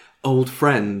like old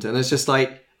friend. And it's just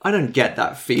like, I don't get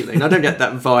that feeling. I don't get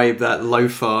that vibe that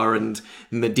Lothar and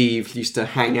Medivh used to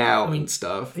hang out and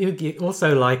stuff. You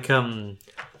also like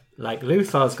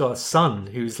Lothar's got a son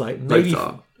who's like, maybe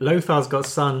Lothar's got a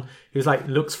son who's like,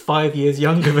 looks 5 years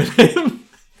younger than him.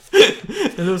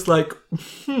 And it was like,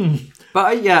 But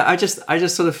I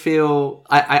just sort of feel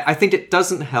I think it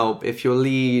doesn't help if your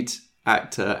lead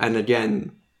actor, and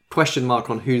again, question mark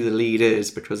on who the lead is,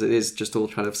 because it is just all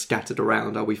kind of scattered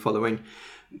around. Are we following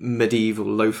Medivh or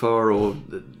Lothar or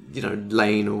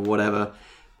Lane or whatever?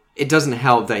 It doesn't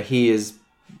help that he is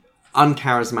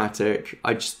uncharismatic.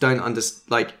 I just don't understand.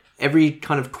 Like every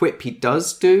kind of quip he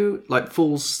does do, like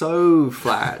falls so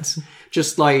flat.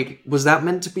 Just like, was that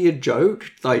meant to be a joke?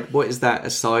 Like, what is that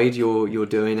aside you're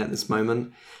doing at this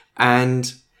moment?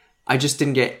 And I just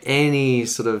didn't get any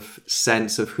sort of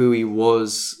sense of who he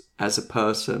was as a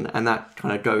person. And that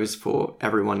kind of goes for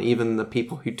everyone, even the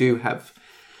people who do have,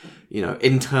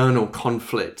 internal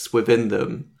conflicts within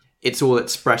them. It's all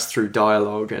expressed through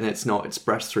dialogue and it's not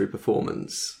expressed through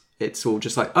performance. It's all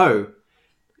just like, oh,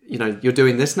 you're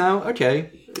doing this now?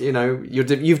 Okay.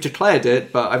 You've declared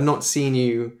it, but I've not seen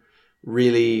you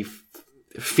really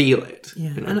feel it.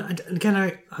 Yeah, and again,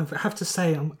 I have to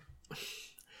say,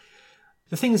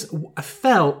 the thing is, I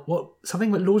felt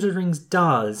something what Lord of the Rings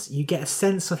does. You get a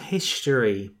sense of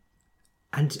history,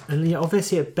 and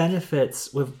obviously it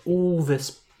benefits with all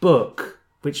this book,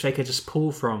 which they could just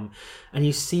pull from, and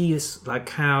you see this like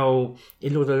how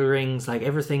in Lord of the Rings, like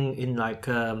everything in like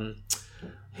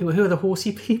who are the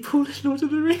horsey people in Lord of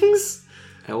the Rings?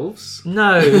 Elves?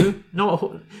 No,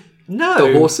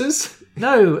 No. The horses?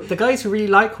 No, the guys who really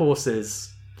like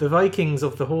horses. The Vikings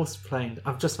of the horse plane.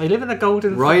 They live in the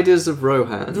Golden... Riders of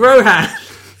Rohan. Rohan!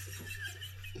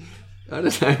 I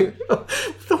don't know.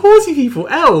 The horsey people,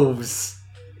 elves.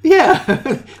 Yeah,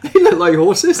 they look like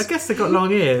horses. I guess they've got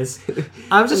long ears.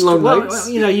 I'm just long legs.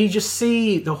 You just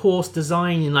see the horse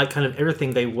design in like kind of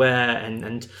everything they wear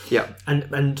and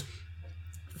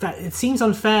that it seems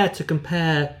unfair to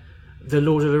compare the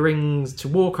Lord of the Rings to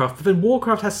Warcraft, but then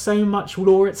Warcraft has so much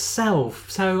lore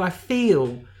itself, so I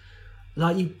feel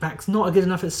like that's not a good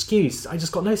enough excuse. I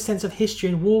just got no sense of history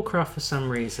in Warcraft for some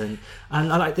reason,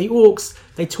 and I like the orcs.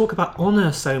 They talk about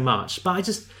honor so much, but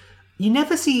you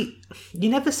never see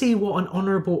what an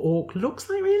honourable orc looks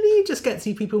like. Really, you just get to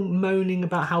see people moaning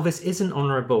about how this isn't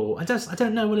honourable. I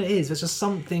don't know what it is. There's just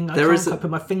something I can't quite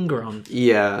put my finger on.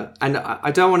 Yeah, and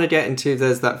I don't want to get into.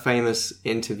 There's that famous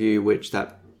interview which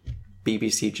that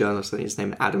BBC journalist, I think his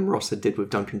name Adam Rosser, did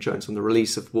with Duncan Jones on the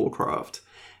release of Warcraft,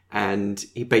 and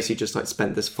he basically just like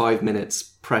spent this 5 minutes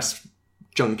press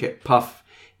junket puff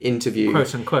interview,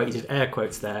 quote unquote, he did air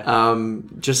quotes there,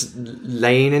 just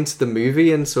laying into the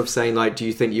movie and sort of saying like, do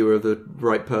you think you were the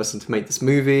right person to make this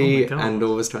movie, and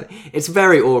all this kind of, it's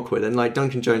very awkward, and like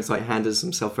Duncan Jones like handles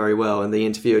himself very well, and the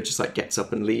interviewer just like gets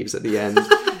up and leaves at the end.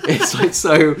 It's like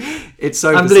so I'm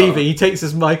bizarre. Leaving. He takes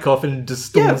his mic off and just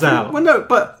storms out. Well, no,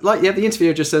 but like, the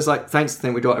interviewer just says like, "Thanks, I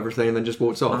think we got everything," and then just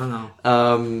walks off.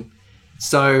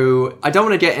 So I don't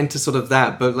want to get into sort of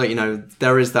that, but like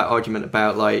there is that argument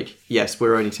about like, yes,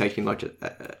 we're only taking like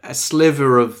a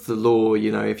sliver of the lore.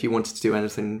 If you wanted to do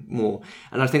anything more,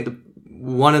 and I think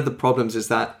one of the problems is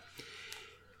that.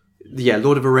 Yeah,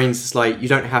 Lord of the Rings is like, you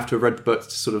don't have to have read the books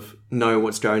to sort of know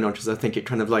what's going on, because I think it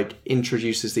kind of like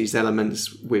introduces these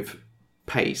elements with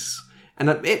pace. And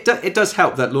it does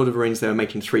help that Lord of the Rings, they were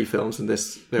making 3 films, and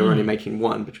they were only making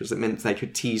 1, because it meant they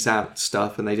could tease out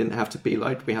stuff and they didn't have to be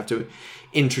like, we have to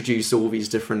introduce all these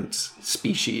different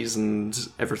species and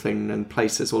everything and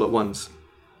places all at once.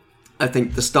 I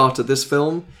think the start of this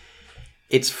film,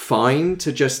 it's fine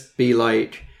to just be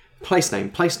like, place name,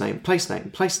 place name, place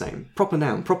name, place name, proper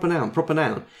noun, proper noun, proper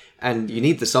noun. And you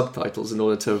need the subtitles in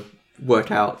order to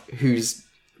work out who's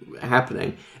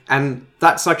happening. And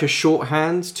that's like a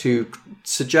shorthand to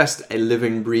suggest a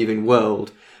living, breathing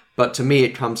world. But to me,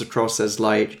 it comes across as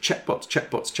like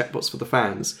checkbots for the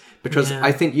fans. Because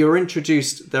I think you're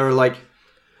introduced, there are like...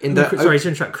 Sorry to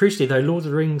interrupt. Crucially, though, Lord of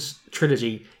the Rings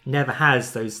trilogy never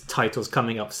has those titles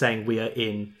coming up saying we are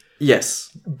in...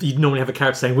 Yes. You'd normally have a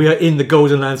character saying we are in the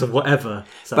Golden Lands of whatever.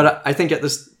 So. But I think at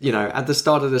the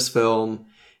start of this film,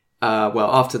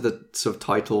 after the sort of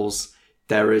titles,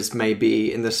 there is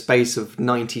maybe in the space of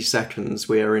 90 seconds,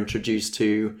 we are introduced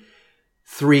to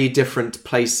 3 different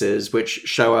places which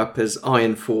show up as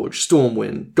Ironforge,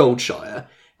 Stormwind, Goldshire.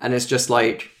 And it's just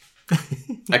like,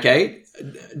 okay,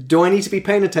 do I need to be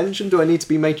paying attention? Do I need to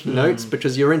be making notes?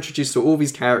 Because you're introduced to all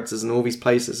these characters and all these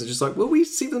places. It's just like, will we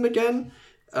see them again?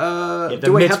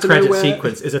 The mid-credit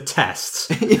sequence is a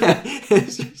test. Yeah,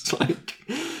 it's just like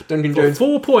Duncan Jones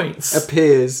 4 points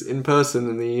appears in person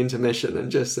in the intermission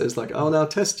and just says like, "I'll now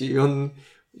test you on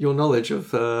your knowledge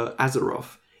of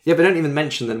Azeroth." Yeah, but don't even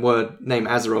mention the name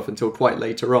Azeroth until quite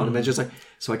later on, and they're just like,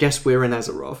 "So I guess we're in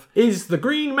Azeroth." Is the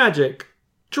green magic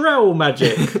Drell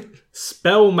magic,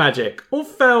 spell magic, or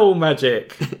fell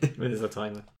magic? There's a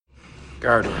timer.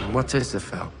 Garden, what is the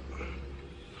fell?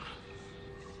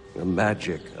 A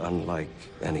magic unlike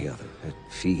any other. It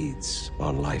feeds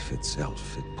on life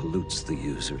itself. It pollutes the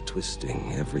user,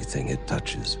 twisting everything it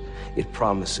touches. It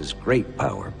promises great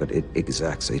power, but it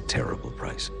exacts a terrible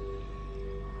price.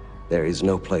 There is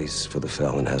no place for the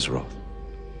fell in Azeroth.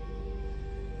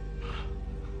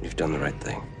 You've done the right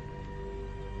thing.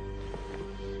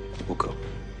 We'll go.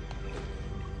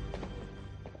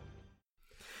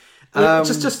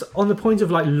 Just on the point of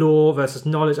like lore versus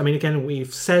knowledge. I mean, again,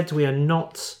 we've said we are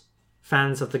not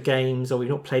fans of the games, or we've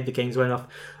not played the games well enough.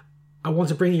 I want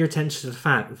to bring your attention to the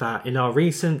fact that in our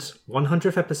recent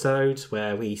 100th episode,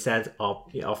 where we said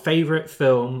our favourite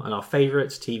film and our favourite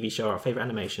TV show, our favourite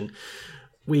animation,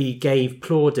 we gave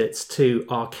plaudits to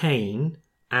Arcane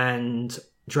and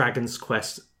Dragon's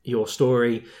Quest: Your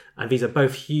Story, and these are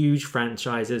both huge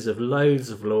franchises of loads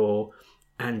of lore,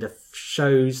 and the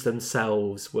shows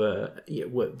themselves were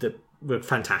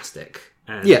fantastic.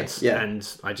 And,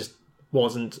 and I just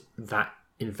wasn't that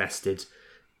invested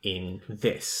in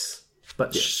this.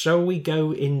 But shall we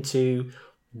go into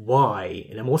why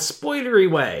in a more spoilery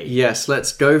way? Yes,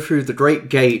 let's go through the Great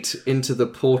Gate into the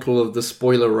portal of the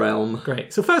spoiler realm.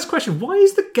 Great. So first question, why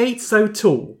is the gate so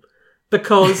tall?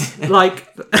 Because,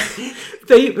 like,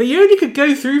 they only could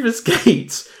go through this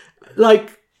gate.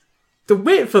 Like, the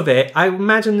width of it, I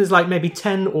imagine there's like maybe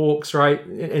 10 orcs, right,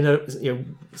 in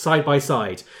a side by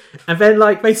side, and then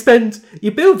like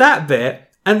you build that bit,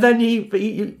 and then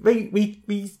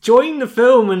we join the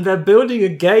film, and they're building a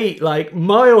gate like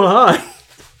mile high.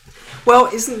 Well,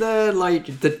 isn't there like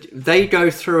they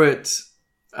go through it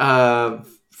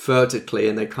vertically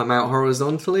and they come out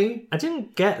horizontally? I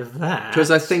didn't get that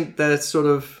because I think they're sort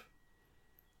of.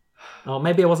 Oh,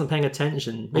 maybe I wasn't paying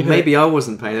attention. Maybe I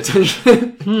wasn't paying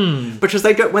attention. Because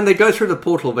when they go through the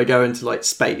portal, they go into like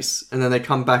space, and then they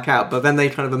come back out. But then they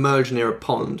kind of emerge near a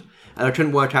pond, and I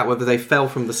couldn't work out whether they fell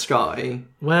from the sky.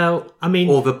 Well, I mean,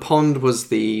 or the pond was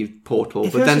the portal.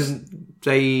 But then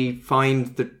they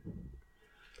find the.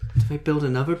 Do they build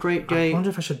another Great Gate? I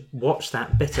wonder if I should watch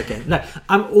that bit again. No,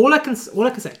 all I can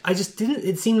say, I just didn't.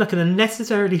 It seemed like an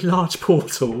unnecessarily large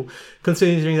portal,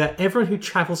 considering that everyone who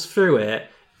travels through it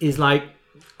is like,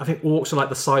 I think orcs are like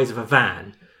the size of a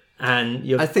van,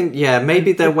 and I think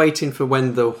maybe they're waiting for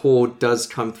when the horde does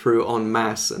come through en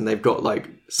masse, and they've got like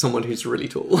someone who's really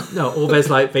tall. No, or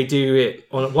there's like they do it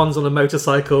one's on a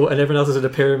motorcycle and everyone else is in a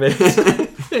pyramid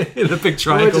in a big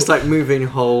triangle. Or just like moving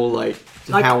whole like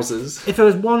houses. If there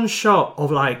was one shot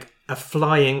of like a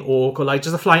flying orc or like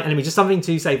just a flying enemy, just something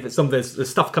to say that there's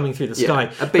stuff coming through the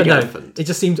sky. A big elephant. It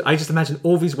just seemed. I just imagine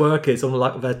all these workers on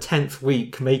like their 10th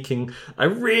week making a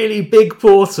really big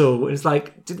portal. It's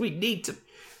like, did we need to?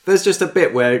 There's just a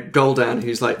bit where Gul'dan,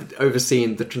 who's like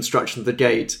overseeing the construction of the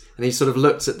gate, and he sort of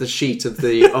looks at the sheet of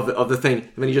the of the thing,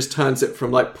 and then he just turns it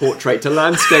from like portrait to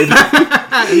landscape.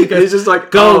 And he's just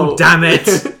like, "God damn it!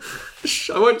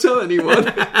 I won't tell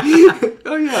anyone."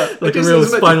 Oh yeah, like a real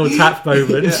Spinal Tap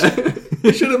moment.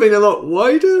 It should have been a lot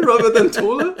wider rather than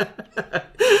taller.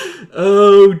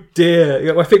 Oh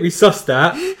dear! I think we sussed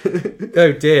that.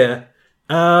 Oh dear.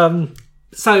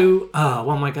 So,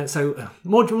 what am I going? So,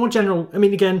 more general. I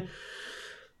mean, again,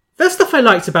 there's stuff I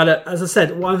liked about it. As I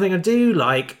said, one thing I do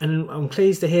like, and I'm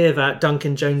pleased to hear that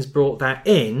Duncan Jones brought that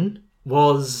in,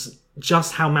 was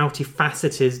just how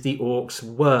multifaceted the orcs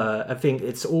were. I think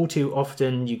it's all too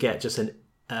often you get just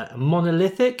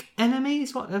monolithic enemy.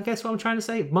 Is what I guess what I'm trying to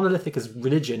say. Monolithic is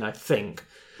religion, I think.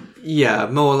 Yeah,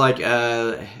 more like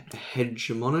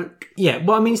hegemonic. Yeah,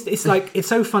 well, I mean, it's like, it's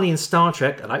so funny in Star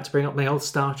Trek. I like to bring up my old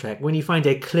Star Trek when you find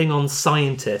a Klingon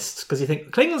scientist, because you think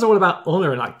Klingons are all about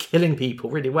honor and like killing people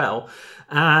really well,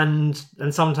 and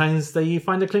sometimes you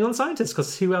find a Klingon scientist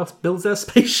because who else builds their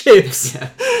spaceships?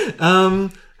 Yeah.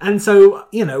 And so,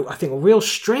 you know, I think a real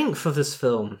strength of this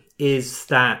film is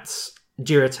that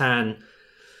Durotan.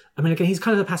 I mean, again, he's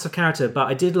kind of a passive character, but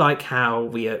I did like how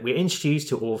we're introduced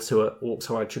to orcs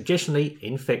who are traditionally,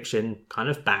 in fiction, kind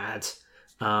of bad.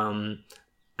 And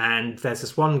there's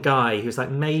this one guy who's like,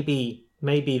 maybe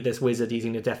this wizard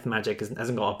using the death magic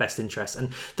hasn't got our best interest.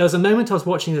 And there was a moment I was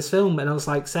watching this film and I was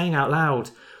like saying out loud,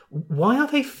 why are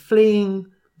they fleeing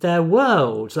their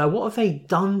world? Like, what have they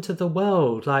done to the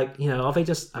world? Like, you know, have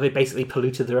they basically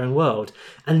polluted their own world?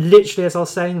 And literally as I was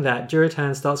saying that,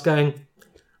 Durotan starts going,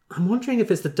 I'm wondering if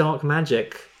it's the dark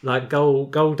magic like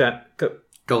Gul'dan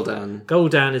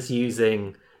is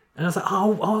using. And I was like,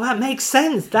 oh, that makes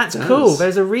sense. That's cool.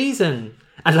 There's a reason.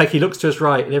 And like he looks to his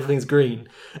right and everything's green.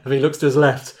 And he looks to his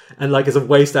left and like it's a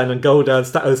wasteland and Gul'dan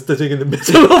sitting in the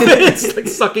middle of it. It's like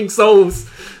sucking souls.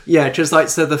 Yeah, just like,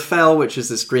 so the Fel, which is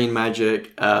this green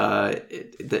magic,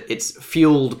 it's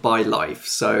fueled by life.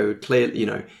 So clearly, you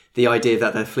know, the idea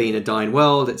that they're fleeing a dying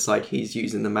world, it's like he's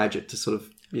using the magic to sort of,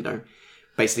 you know,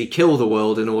 basically kill the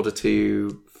world in order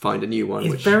to find a new one.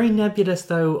 It's very nebulous,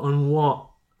 though, on what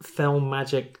film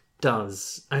magic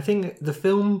does. I think the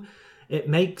film, it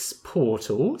makes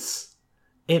portals.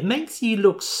 It makes you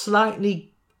look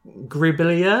slightly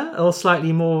gribblier or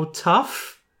slightly more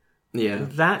tough. Yeah.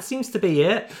 That seems to be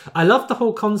it. I love the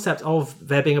whole concept of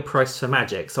there being a price for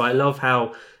magic. So I love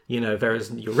how, you know, there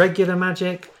is your regular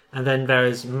magic and then there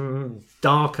is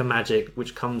darker magic,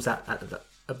 which comes at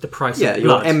the price of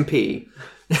blood. Your MP.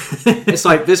 It's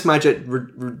like this magic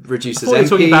reduces I thought MP.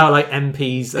 Talking about like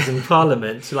MPs as in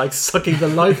Parliament, like sucking the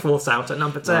life force out at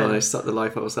number 10. Oh, they suck the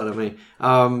life force out of me.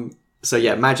 So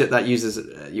yeah, magic that uses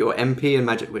your MP and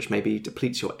magic which maybe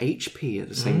depletes your HP at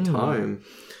the same time.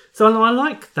 So I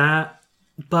like that,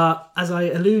 but as I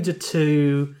alluded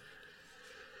to,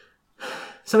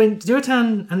 so in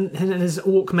Durotan and his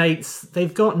orc mates,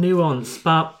 they've got nuance,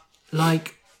 but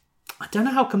like, I don't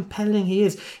know how compelling he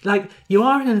is. Like, you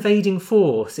are an invading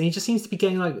force, and he just seems to be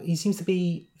getting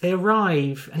they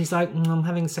arrive, and he's like, I'm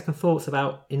having second thoughts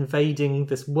about invading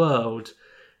this world.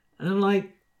 And I'm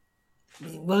like,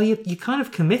 well, you're kind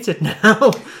of committed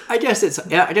now. I guess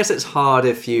it's hard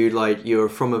if you're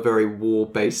from a very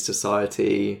war-based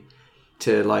society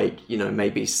to like, you know,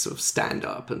 maybe sort of stand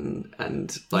up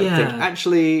and think,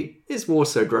 actually, is war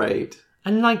so great?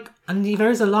 And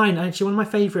there is a line, actually, one of my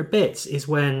favourite bits is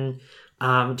when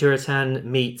Durotan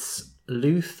meets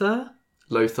Lothar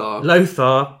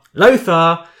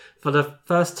for the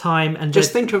first time. And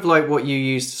just think of like what you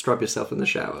use to scrub yourself in the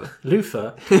shower.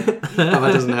 Lothar?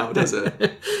 That doesn't help, does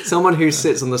it? Someone who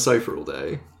sits on the sofa all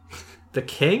day. The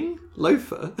king?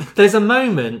 Lothar. There's a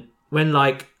moment when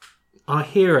like our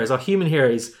human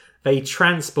heroes, they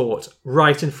transport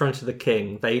right in front of the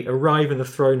king. They arrive in the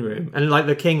throne room, and like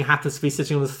the king happens to be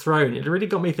sitting on the throne. It really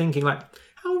got me thinking, like,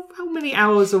 how many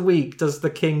hours a week does the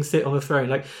king sit on the throne?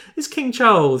 Like, is King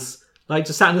Charles like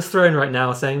just sat on the throne right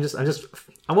now, saying, what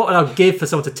would I give for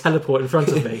someone to teleport in front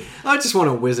of me? I just want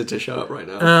a wizard to show up right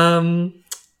now.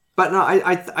 But no,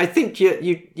 I think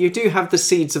you do have the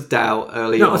seeds of doubt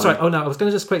early on. No, sorry. Oh no, I was going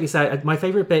to just quickly say my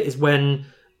favourite bit is when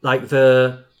like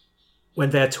when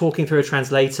they're talking through a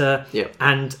translator,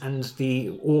 and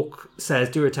the orc says,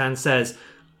 Durotan says,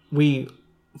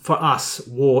 for us,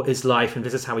 war is life, and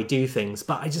this is how we do things.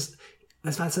 But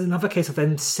that's another case of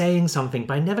them saying something,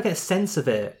 but I never get a sense of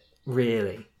it,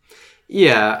 really.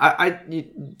 Yeah,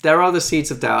 there are the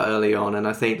seeds of doubt early on, and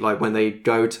I think like when they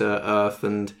go to Earth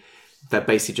and they're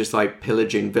basically just like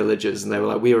pillaging villages, and they were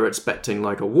like, we were expecting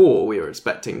like a war, we were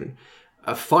expecting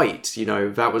a fight, you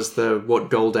know, that was what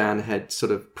Gul'dan had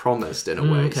sort of promised in a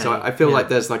way. Okay. So I feel like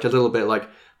there's like a little bit like,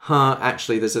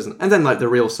 actually this isn't. And then like the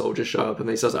real soldiers show up and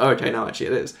they say, okay, no, actually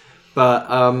it is. But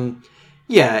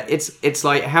yeah, it's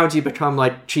like, how do you become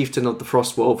like chieftain of the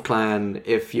Frostwolf clan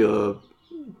if you're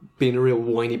being a real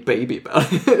whiny baby about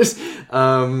it?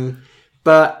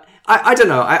 But I don't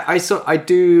know. I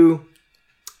do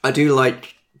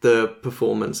like the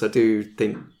performance. I do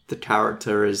think the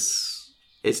character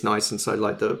it's nice, and so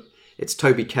like it's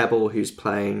Toby Kebbell who's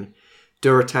playing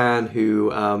Durotan, who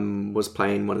was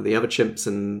playing one of the other chimps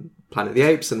in Planet of the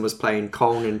Apes and was playing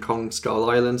Kong in Kong Skull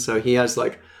Island. So he has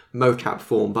like mocap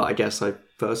form, but I guess I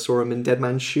first saw him in Dead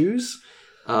Man's Shoes.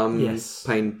 Yes.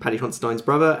 playing Paddy Considine's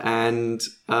brother, and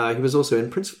he was also in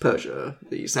Prince of Persia: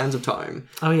 The Sands of Time.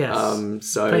 Oh yes.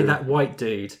 So Playing that white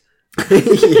dude.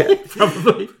 yeah,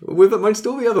 Probably. with amongst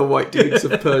all the other white dudes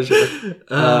of Persia.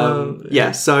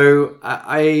 So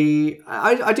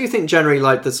I do think generally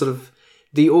like the sort of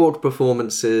the orc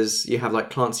performances. You have like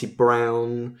Clancy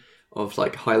Brown of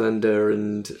like Highlander,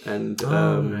 and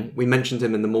right. we mentioned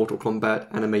him in the Mortal Kombat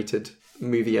animated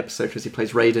movie episode because he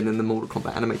plays Raiden in the Mortal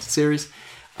Kombat animated series.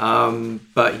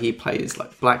 But he plays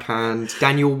like Black Hand.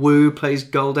 Daniel Wu plays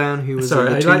Gul'dan, who was in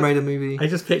the Tomb Raider movie. I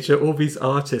just picture all these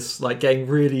artists like getting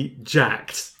really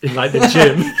jacked in like the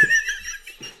gym.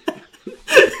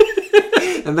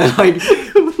 And then like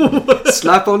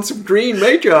slap on some green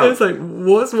makeup. It's like,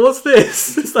 what's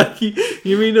this? It's like,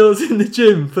 you mean I was in the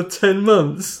gym for 10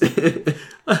 months?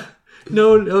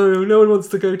 No one wants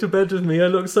to go to bed with me. I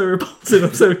look so repulsive.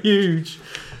 I'm so huge.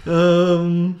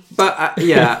 But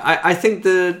I think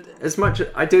that as much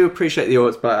I do appreciate the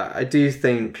orcs, but I do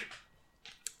think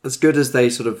as good as they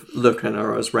sort of look and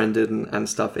are as rendered and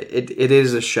stuff, it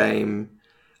is a shame.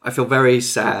 I feel very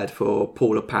sad for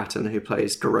Paula Patton, who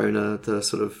plays Garona, the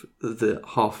sort of the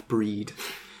half breed,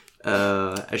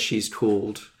 as she's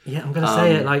called. Yeah, I'm going to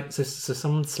say it like so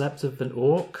someone slept with an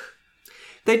orc.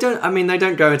 They don't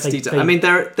go into detail. I mean,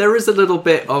 there is a little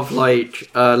bit of like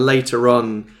later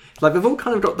on. Like, they've all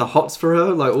kind of got the hots for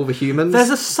her, like all the humans. There's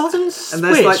a sudden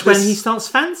switch like when he starts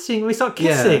fancying, we start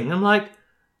kissing. Yeah. I'm like,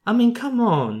 I mean, come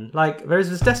on. Like, there's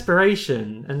this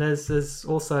desperation, and there's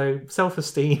also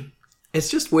self-esteem. It's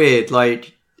just weird,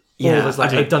 like... Yeah, there's like,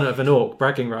 they've done it with an orc,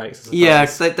 bragging rights. Yeah,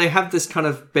 because they have this kind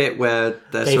of bit where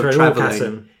they're sort of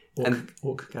travelling.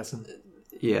 Orcasm.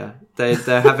 Yeah,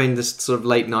 they're having this sort of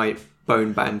late-night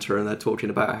bone banter, and they're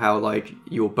talking about how, like,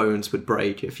 your bones would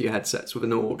break if you had sex with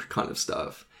an orc kind of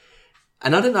stuff.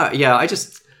 And I don't know, yeah,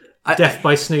 Death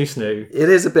by Snoo Snoo. It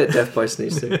is a bit Death by Snoo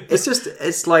Snoo.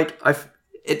 It's like,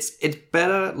 it's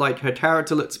better, like, her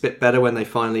character looks a bit better when they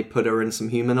finally put her in some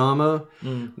human armor.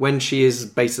 When she is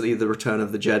basically the Return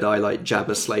of the Jedi, like,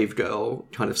 Jabba slave girl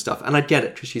kind of stuff. And I get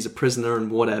it, because she's a prisoner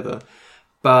and whatever.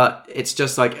 But it's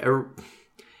just like...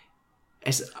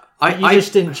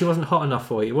 She wasn't hot enough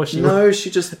for you, was she? No, she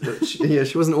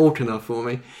wasn't orc enough for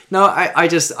me. No,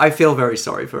 I feel very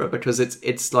sorry for her because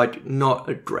it's like not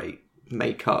a great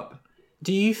makeup.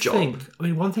 Do you think? I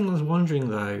mean, one thing I was wondering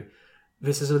though,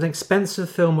 this is an expensive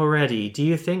film already. Do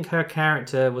you think her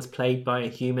character was played by a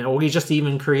human, or just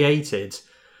even created,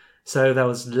 so there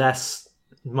was less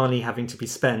money having to be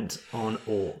spent on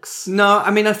orcs? No, I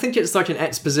mean, I think it's like an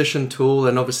exposition tool,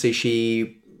 and obviously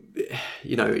she.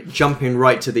 You know, jumping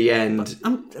right to the end.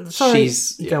 I'm sorry.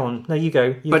 Go on. No, you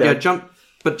go.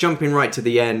 Jumping right to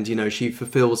the end, you know, she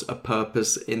fulfills a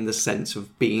purpose in the sense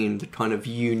of being the kind of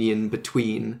union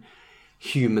between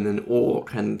human and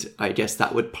orc, and I guess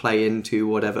that would play into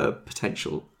whatever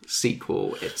potential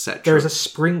sequel, etc. There is a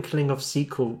sprinkling of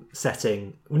sequel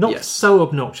setting, not so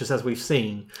obnoxious as we've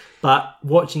seen, but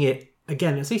watching it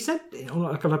again, as he said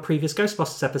on a previous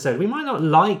Ghostbusters episode, we might not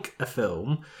like a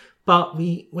film. But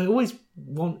we always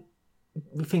want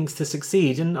things to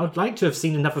succeed, and I'd like to have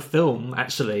seen another film,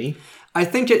 actually. I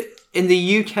think in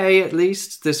the UK, at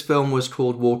least, this film was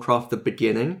called Warcraft: The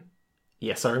Beginning.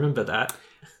 Yes, I remember that.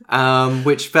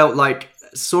 Which felt like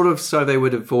sort of so they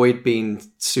would avoid being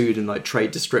sued in like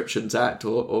Trade Descriptions Act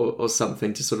or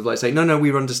something to sort of like say, no,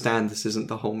 we understand this isn't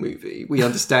the whole movie. We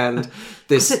understand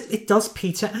this. It does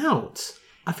peter out.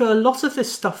 I feel a lot of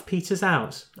this stuff peters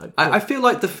out. I feel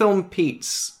like the film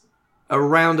peaks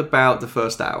around about the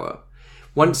first hour.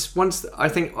 Once I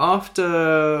think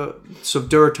after sort of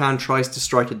Durotan tries to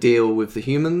strike a deal with the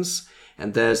humans,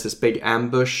 and there's this big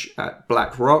ambush at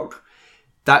Black Rock,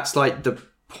 that's like the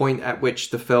point at which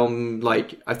the film,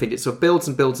 like, I think it sort of builds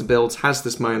and builds and builds, has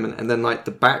this moment, and then like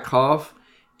the back half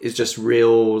is just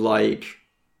real, like,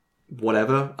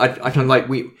 whatever. I kind of like,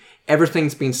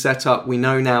 everything's been set up. We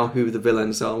know now who the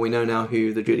villains are. We know now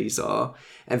who the goodies are.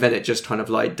 And then it just kind of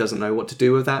like doesn't know what to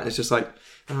do with that. It's just like,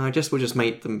 I guess we'll just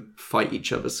make them fight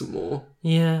each other some more.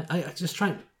 Yeah, I just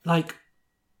try like.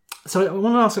 So I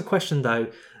want to ask a question though.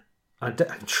 I'm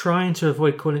trying to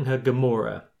avoid calling her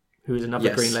Gamora, who is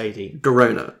another green lady.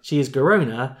 Garona. She is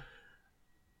Garona.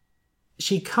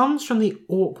 She comes from the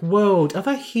orc world. Are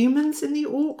there humans in the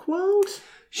orc world?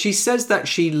 She says that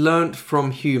she learnt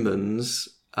from humans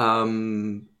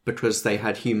because they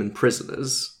had human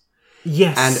prisoners.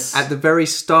 Yes. And at the very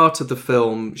start of the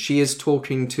film, she is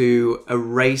talking to a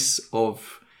race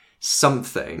of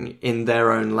something in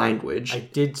their own language. I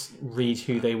did read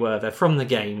who they were. They're from the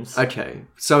games. Okay,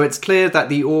 so it's clear that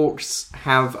the orcs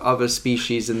have other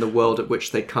species in the world at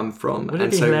which they come from.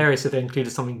 Wouldn't it be hilarious if they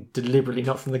included something deliberately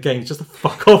not from the games, just to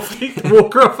fuck off the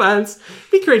Warcraft fans?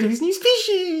 Be creative, these new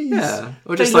species! Yeah,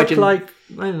 or they just look like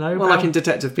I don't know. well, like in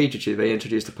Detective Pikachu, they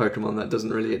introduced a Pokemon that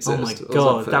doesn't really exist. Oh my or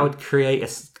god, something. that would create a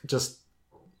just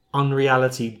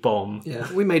unreality bomb.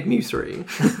 Yeah, we made Mew 3.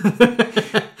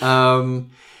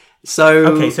 So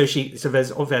okay, so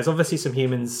there's obviously some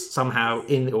humans somehow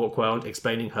in the Orc world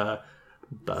explaining her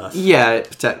birth. Yeah,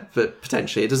 but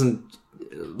potentially it doesn't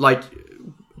like.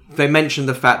 They mentioned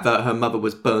the fact that her mother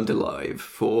was burned alive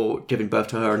for giving birth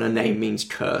to her, and her name means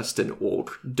cursed in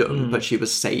Orc Dung, but she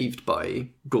was saved by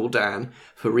Gul'dan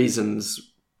for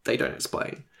reasons they don't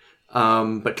explain.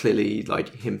 But clearly,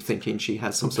 like him thinking she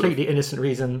has some completely innocent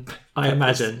reason, I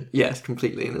imagine. Yes,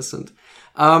 completely innocent.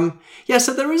 Yeah,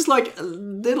 so there is like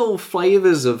little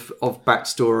flavors of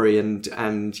backstory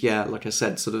and yeah, like I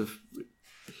said, sort of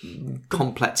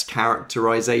complex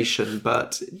characterization,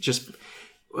 but just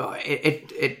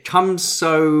it comes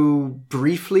so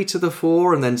briefly to the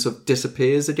fore and then sort of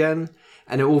disappears again,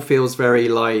 and it all feels very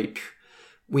like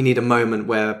we need a moment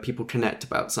where people connect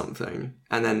about something,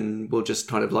 and then we'll just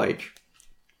kind of like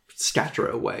scatter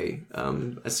it away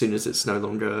as soon as it's no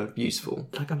longer useful.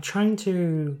 Like I'm trying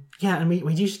to, yeah, and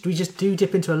we just do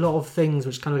dip into a lot of things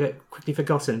which kind of get quickly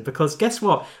forgotten, because guess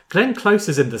what? Glenn Close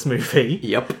is in this movie.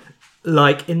 Yep.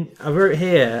 Like I wrote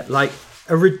here, like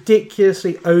a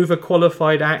ridiculously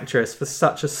overqualified actress for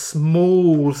such a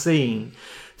small scene.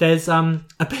 There's a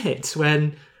bit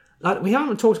when, like, we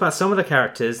haven't talked about some of the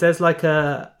characters. There's like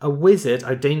a wizard.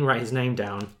 I didn't write his name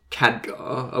down.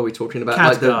 Khadgar, are we talking about?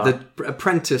 Khadgar. Like the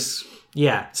apprentice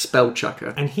spell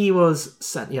chucker. And he was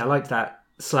sent, I like that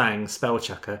slang, spell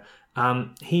chucker.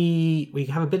 We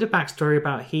have a bit of backstory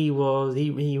about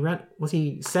was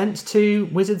he sent to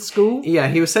wizard school? Yeah,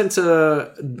 he was sent to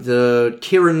the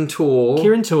Kirin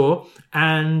Tor,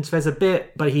 and there's a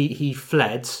bit, but he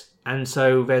fled, and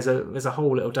so there's a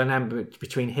whole little dynamic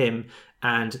between him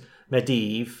and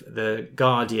Medivh, the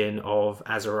guardian of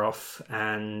Azeroth,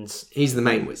 and he's the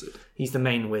main wizard. He's the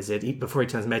main wizard before he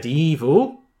turns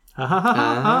medieval.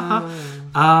 I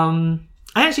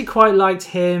actually quite liked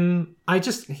him.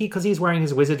 Because he's wearing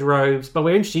his wizard robes, but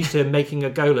we're introduced to him making a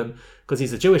golem because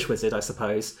he's a Jewish wizard, I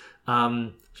suppose.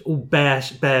 All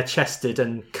bare-chested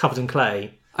and covered in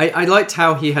clay. I liked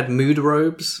how he had mood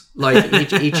robes. Like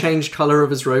he changed color of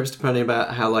his robes depending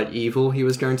about how like evil he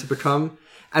was going to become.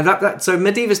 And so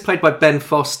Medivh is played by Ben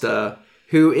Foster,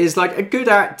 who is like a good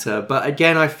actor, but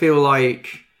again I feel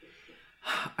like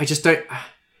I just don't.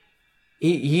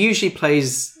 He usually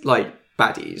plays like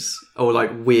baddies or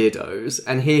like weirdos,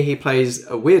 and here he plays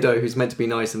a weirdo who's meant to be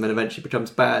nice and then eventually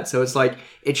becomes bad. So it's like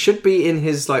it should be in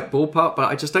his like ballpark, but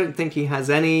I just don't think he has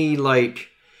any like.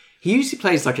 He usually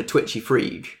plays like a twitchy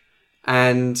freak,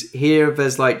 and here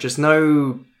there's like just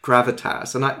no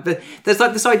gravitas, and there's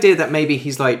like this idea that maybe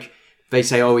he's like. They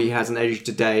say, oh, he hasn't aged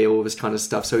a day, all this kind of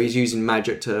stuff. So he's using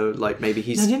magic to, like, maybe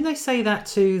he's... Now, didn't they say that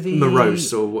to the...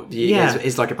 Morose, or what? Yeah.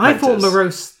 Is like apprentice. I thought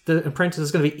Morose, the apprentice,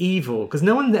 was going to be evil, because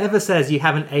no one ever says you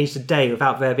haven't aged a day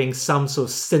without there being some sort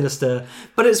of sinister...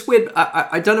 But it's weird.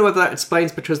 I don't know whether that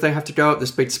explains because they have to go up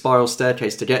this big spiral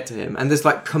staircase to get to him. And there's,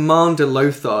 like, Commander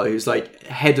Lothar, who's, like,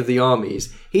 head of the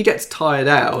armies. He gets tired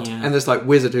out, and this, like,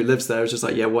 wizard who lives there is just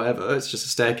like, yeah, whatever. It's just a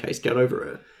staircase. Get over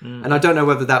it. And I don't know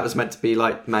whether that was meant to be,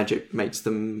 like, magic makes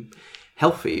them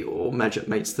healthy or magic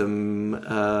makes them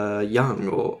young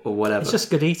or whatever. It's just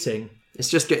good eating. It's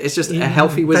just a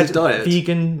healthy wizard diet.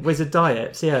 Vegan wizard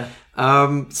diet, yeah.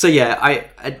 So yeah,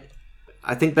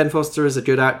 I think Ben Foster is a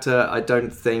good actor. I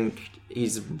don't think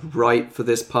he's right for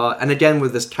this part. And again,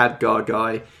 with this Khadgar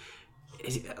guy,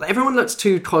 everyone looks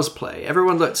too cosplay.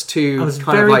 Everyone looks too. I was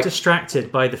kind very of like,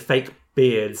 distracted by the fake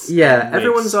beards. Yeah,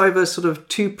 everyone's either sort of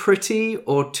too pretty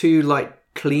or too like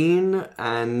clean,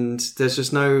 and there's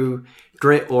just no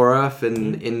grit or earth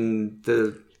in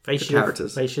the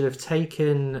characters. They should have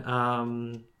taken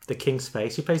the King's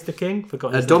face. Who plays the King?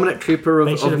 Forgotten his Dominic name. Cooper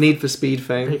of Need for Speed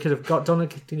fame. They could have got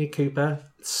Dominic Cooper,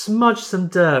 smudged some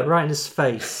dirt right in his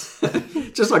face.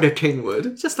 Just like a king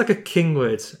would. Just like a king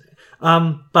would.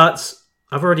 But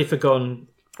I've already forgotten.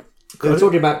 We're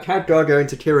talking about Khadgar going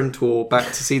to Kirin Tor back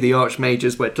to see the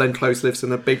Archmages where Glenn Close lives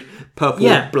in a big purple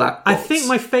black box. I think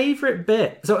my favourite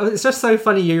bit... So it's just so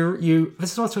funny,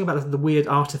 this is what I'm talking about, the weird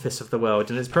artifice of the world,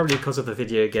 and it's probably because of the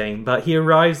video game, but he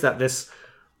arrives at this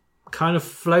kind of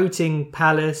floating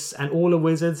palace, and all the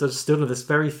wizards are stood in this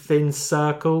very thin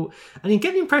circle, and you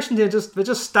get the impression they're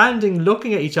just standing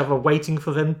looking at each other waiting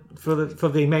for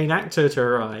the main actor to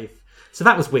arrive. So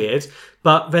that was weird.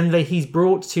 But then he's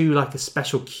brought to like a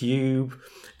special cube,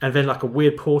 and then like a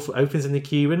weird portal opens in the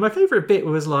cube. And my favourite bit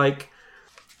was like,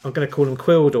 I'm going to call him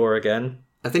Quildor again.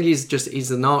 I think he's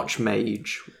an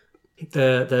archmage.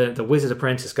 The wizard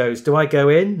apprentice goes, "Do I go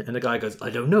in?" And the guy goes, "I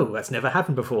don't know. That's never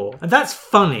happened before." And that's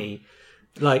funny.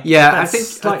 Like, yeah, that's I think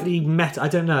slightly meta. I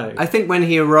don't know. I think when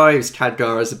he arrives,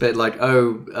 Khadgar is a bit like,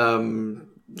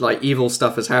 like evil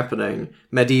stuff is happening.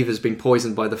 Medivh has been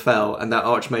poisoned by the Fel, and that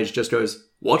archmage just goes,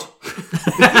 "What?"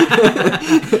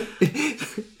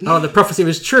 Oh, the prophecy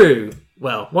was true.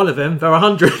 Well, one of them. There are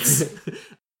hundreds.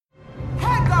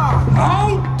 Khadgar!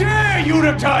 How dare you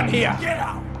return here? Get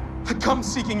out! I come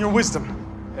seeking your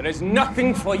wisdom. There is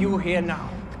nothing for you here now.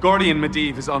 Guardian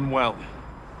Medivh is unwell.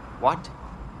 What?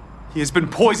 He has been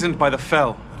poisoned by the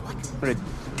Fel. What?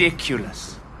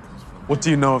 Ridiculous. What do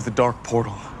you know of the Dark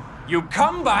Portal? You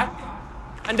come back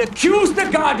and accuse the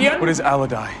Guardian? What is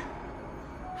Alodai?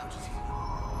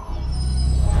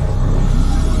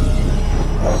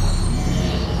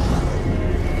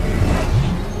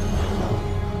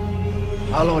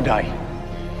 Alodai.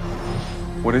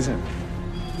 What is it?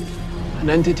 An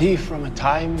entity from a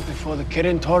time before the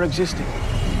Kirin Tor existed.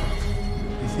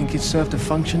 I think it served a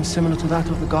function similar to that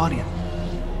of the Guardian.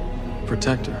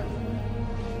 Protector.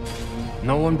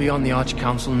 No one beyond the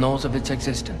Arch-Council knows of its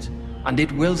existence, and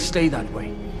it will stay that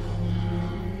way.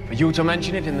 For you to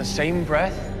mention it in the same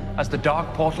breath as the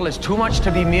Dark Portal is too much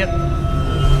to be mere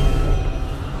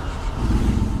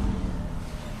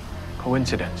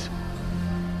coincidence.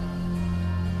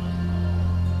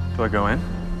 Do I go in?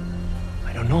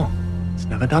 I don't know. It's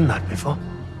never done that before.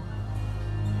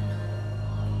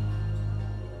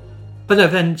 But no,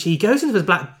 then she goes into this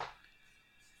black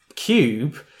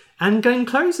cube, and Glenn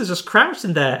Close is just crouched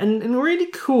in there in really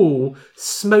cool,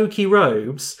 smoky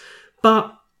robes.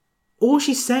 But all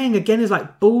she's saying again is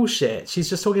like bullshit. She's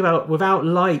just talking about without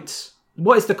light.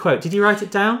 What is the quote? Did you write it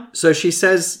down? So she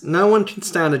says, "No one can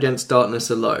stand against darkness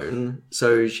alone."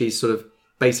 So she's sort of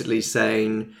basically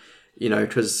saying, you know,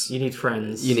 because you need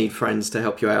friends. You need friends to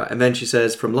help you out. And then she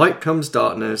says, "From light comes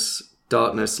darkness,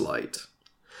 darkness light."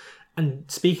 And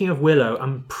speaking of Willow,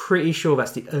 I'm pretty sure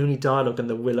that's the only dialogue in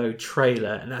the Willow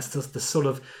trailer, and that's just the sort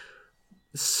of,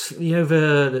 you know,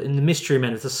 in the Mystery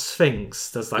Men of the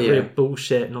Sphinx, there's like really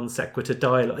bullshit non sequitur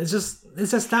dialogue. It's just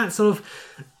that sort of,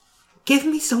 give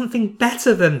me something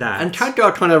better than that. And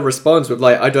Khadgar kind of responds with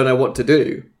like, "I don't know what to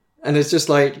do," and it's just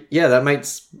like, yeah, that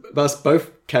makes us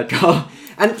both Khadgar.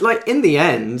 And like in the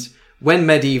end, when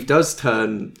Medivh does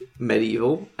turn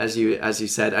medieval, as you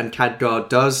said, and Khadgar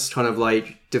does kind of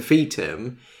like defeat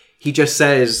him, he just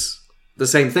says the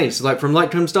same thing. So like, from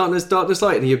light comes darkness, darkness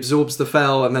light, and he absorbs the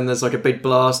Fel, and then there's like a big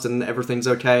blast, and everything's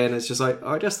okay, and it's just like, oh,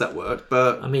 I guess that worked.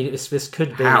 But I mean, this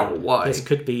could be how? Why? This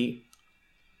could be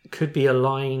a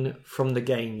line from the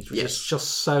games, which is just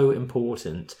so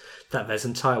important that there's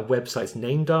entire websites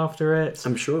named after it.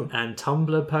 I'm sure, and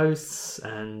Tumblr posts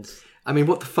and. I mean,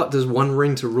 what the fuck does one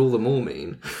ring to rule them all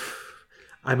mean?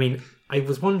 I mean, I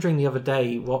was wondering the other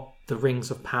day what the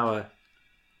Rings of Power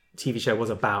TV show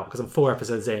was about, because I'm 4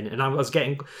 episodes in, and I was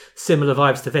getting similar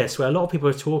vibes to this, where a lot of people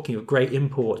were talking with great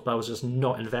import, but I was just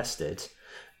not invested.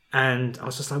 And I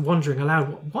was just like wondering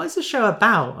aloud, what is the show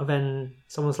about? And then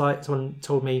someone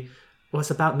told me, well, it's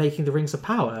about making the Rings of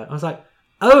Power. I was like,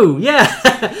 oh yeah,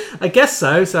 I guess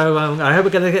so. So I hope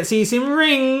we're going to get to see some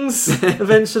rings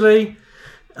eventually.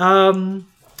 I mean,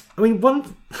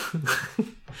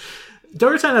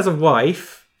 Dorotan has a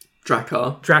wife,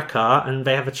 Drakkar, and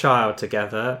they have a child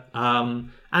together.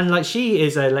 And like, she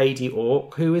is a lady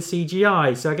orc who is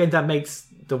CGI. So again, that makes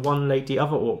the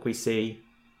other orc we see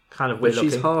kind of weird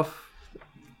looking. She's half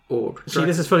orc.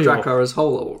 This is fully orc. Drakkar is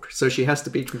whole orc, so she has to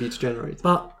be computer generated.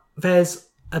 But there's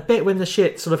a bit when the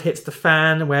shit sort of hits the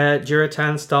fan where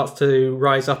Durotan starts to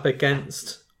rise up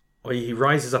against, or he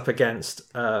rises up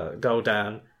against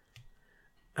Gul'dan.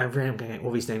 I'm getting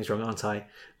all these names wrong, aren't I?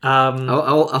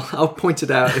 I'll point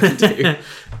it out if you do.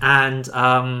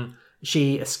 And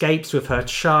she escapes with her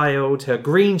child, her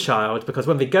green child, because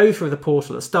when they go through the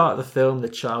portal at the start of the film, the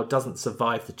child doesn't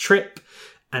survive the trip,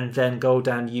 and then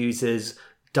Gul'dan uses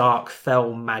dark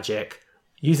Fel magic.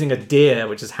 Using a deer,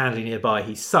 which is handy nearby,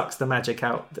 he sucks the magic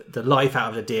out, the life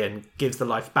out of the deer, and gives the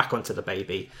life back onto the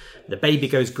baby. The baby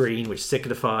goes green, which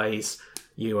signifies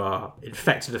you are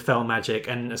infected with Fel magic.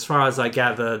 And as far as I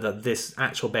gather, that this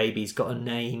actual baby's got a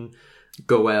name,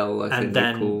 Goel, I think. And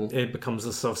then it becomes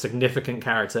a sort of significant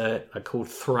character called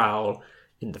Thrall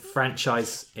in the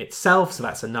franchise itself. So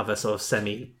that's another sort of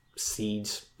semi-seed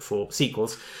for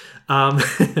sequels.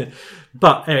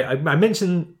 But anyway, I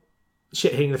mentioned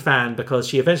shit hitting the fan because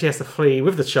she eventually has to flee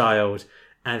with the child,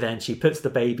 and then she puts the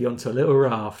baby onto a little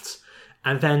raft,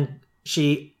 and then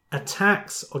she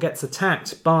attacks or gets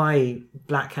attacked by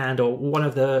Black Hand or one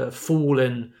of the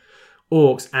fallen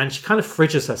orcs, and she kind of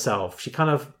fridges herself.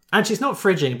 And she's not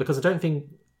fridging because I don't think...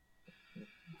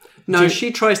 No,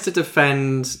 she tries to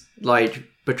defend, like,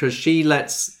 because she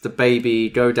lets the baby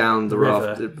go down the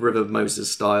raft, the River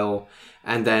Moses style,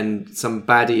 and then some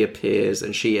baddie appears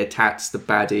and she attacks the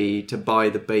baddie to buy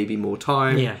the baby more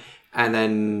time. Yeah. And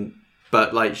then,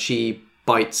 but, like, she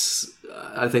bites,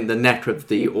 I think, the neck of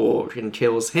the orc and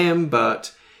kills him,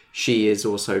 but she is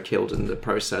also killed in the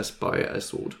process by a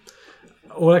sword.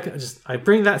 Or I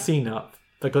bring that scene up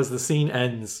because the scene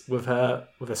ends with her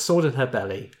with a sword in her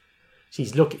belly.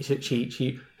 She's looking.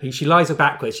 She lies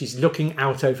backwards. She's looking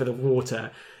out over the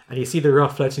water, and you see the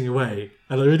raft floating away.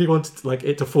 And I really wanted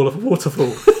it to fall off a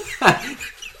waterfall.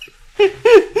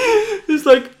 It's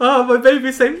like, my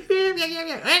baby's saying.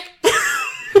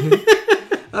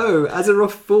 Oh,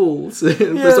 Azeroth falls.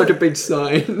 It was like a big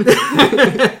sign.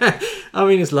 I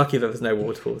mean, it's lucky that there's no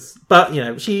waterfalls, but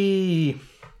there's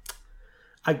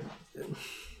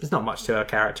not much to her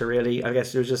character, really. I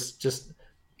guess it was just.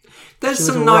 There's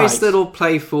some nice little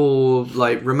playful,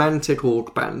 like, romantic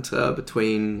orc banter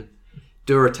between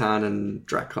Durotan and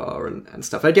Drakkar and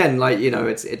stuff. Again, like,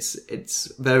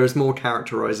 it's there is more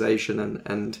characterization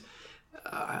and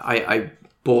I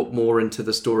bought more into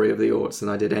the story of the orcs than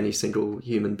I did any single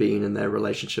human being and their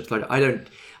relationships. Like, I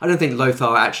don't think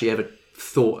Lothar actually ever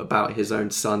thought about his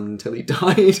own son until he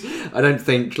died. I don't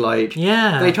think, like,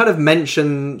 they kind of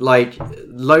mention, like,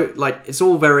 it's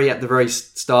all very at the very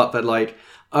start, but, like,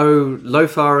 oh,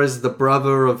 Lothar is the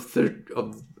brother of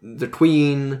the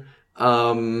queen.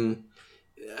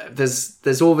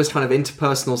 There's all this kind of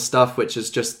interpersonal stuff which is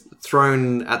just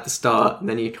thrown at the start, and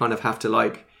then you kind of have to,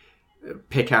 like,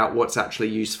 pick out what's actually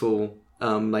useful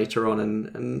later on,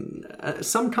 and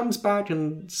some comes back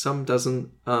and some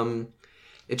doesn't.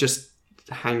 It just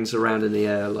hangs around in the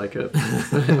air like a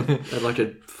like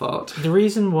a fart. The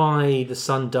reason why the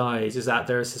son dies is that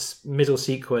there's this middle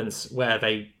sequence where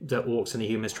the orcs and the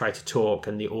humans try to talk,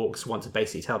 and the orcs want to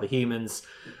basically tell the humans,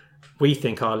 we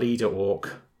think our leader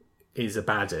orc is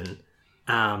Abaddon,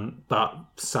 but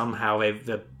somehow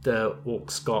the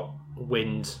orcs got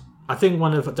wind. I think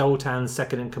one of Doltan's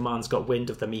second in commands got wind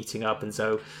of the meeting up, and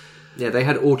so they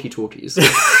had orky talkies.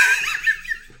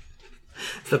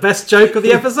 The best joke of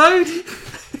the episode.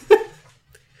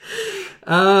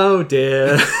 Oh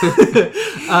dear.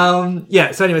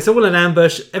 So anyway, so all an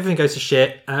ambush, everything goes to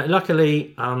shit.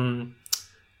 Luckily, I'm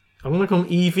gonna call him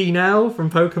Eevee now from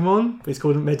Pokemon. He's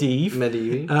called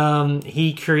Medivh.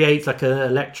 He creates like an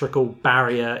electrical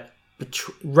barrier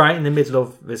right in the middle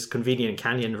of this convenient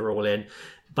canyon we're all in.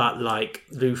 But like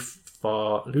Lothar's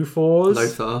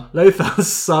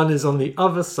son is on the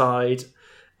other side,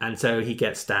 and so he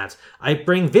gets stabbed. I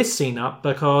bring this scene up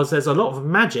because there's a lot of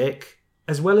magic,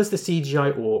 as well as the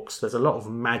CGI orcs. There's a lot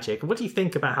of magic. What do you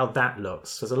think about how that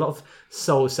looks? There's a lot of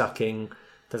soul sucking.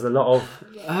 There's a lot of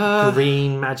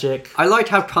green magic. I like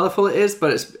how colourful it is,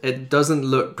 but it doesn't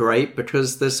look great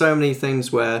because there's so many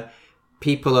things where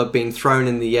people are being thrown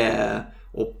in the air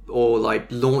or like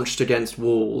launched against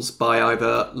walls by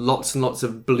either lots and lots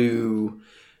of blue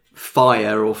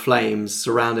fire or flames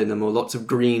surrounding them, or lots of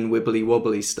green wibbly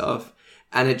wobbly stuff,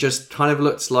 and it just kind of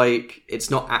looks like it's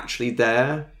not actually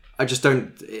there.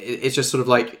 It's just sort of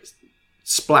like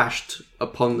splashed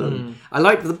upon them. I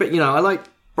like I like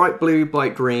bright blue,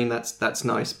 bright green, that's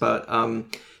nice, but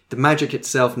the magic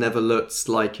itself never looks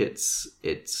like it's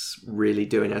really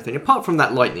doing anything apart from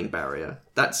that lightning barrier.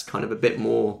 That's kind of a bit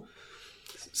more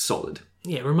solid.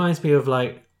 Yeah, it reminds me of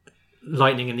like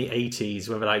lightning in the 80s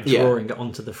when they're like drawing it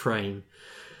onto the frame.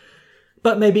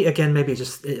 But maybe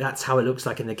just that's how it looks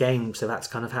like in the game, so that's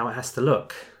kind of how it has to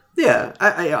look. Yeah,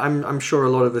 I'm sure a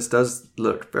lot of this does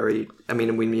look very. I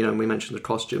mean, we mentioned the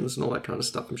costumes and all that kind of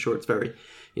stuff. I'm sure it's very,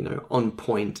 on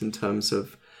point in terms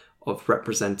of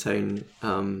representing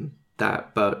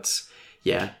that. But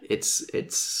yeah,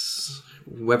 it's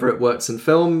whether it works in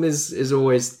film is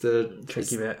always the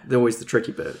tricky bit. Always the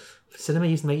tricky bit. Cinema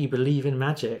used to make you believe in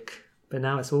magic, but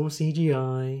now it's all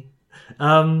CGI.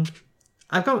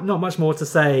 I've got not much more to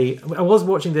say. I was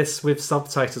watching this with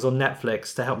subtitles on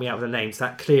Netflix to help me out with the names.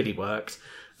 That clearly worked.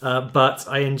 But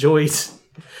I enjoyed,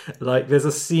 like, there's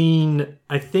a scene,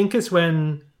 I think it's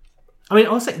when,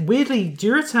 I'll say, weirdly,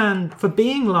 Durotan, for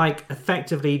being, like,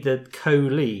 effectively the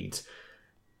co-lead,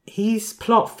 his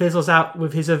plot fizzles out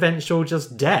with his eventual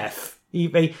just death.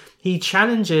 He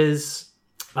challenges...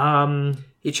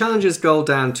 He challenges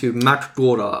Gul'dan to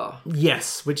Mak'gora.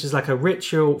 Yes, which is like a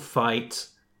ritual fight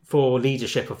for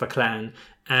leadership of a clan,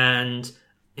 and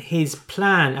his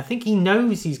plan, I think he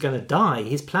knows he's going to die.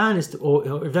 His plan is to,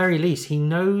 or at very least, he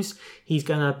knows he's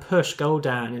going to push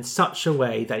Gul'dan in such a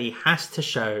way that he has to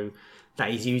show that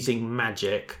he's using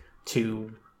magic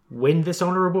to win this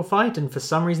honourable fight, and for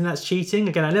some reason that's cheating.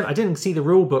 Again, I didn't see the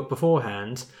rule book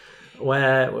beforehand,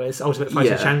 where it's Ultimate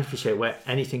Fighting Championship, where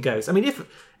anything goes. I mean, if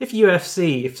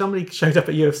somebody showed up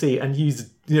at UFC and used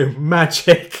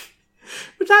magic,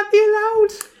 would that be allowed?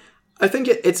 I think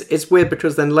it's weird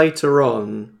because then later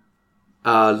on,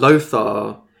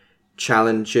 Lothar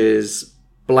challenges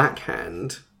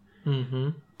Blackhand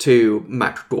to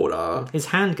Mac Gora. His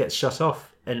hand gets shut off.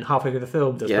 And halfway through the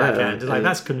film, does Blackhand. Like,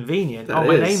 that's convenient. That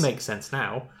my name makes sense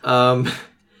now.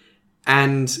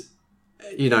 And,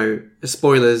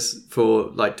 spoilers for,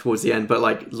 like, towards the end, but,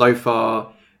 like, Lothar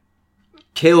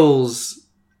kills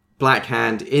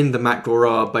Blackhand in the Mac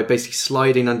Gora by basically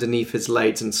sliding underneath his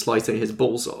legs and slicing his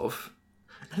balls off.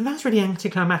 And that's really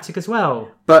anticlimactic as well.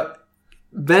 But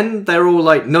then they're all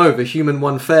like, no, the human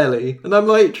won fairly. And I'm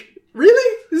like, really?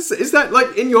 Is that,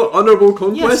 like, in your honourable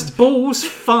conquest? Yes, balls,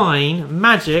 fine.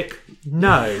 Magic,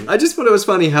 no. I just thought it was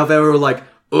funny how they were all like,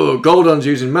 oh, Gul'dan's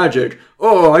using magic.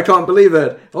 Oh, I can't believe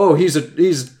it. Oh,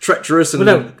 he's treacherous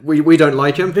and we don't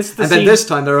like him. Then this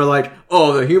time they were like,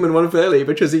 oh, the human won fairly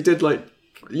because he did, like,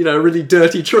 a really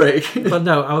dirty trick. But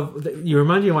no, you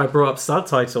remind me why I brought up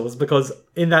subtitles, because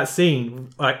in that scene,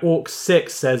 like, Orc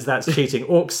 6 says that's cheating.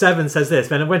 Orc 7 says this.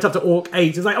 Then it went up to Orc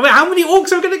 8. It's like, how many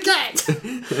orcs are we going to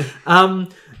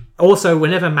get? Also,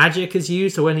 whenever magic is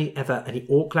used or whenever any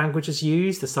Orc language is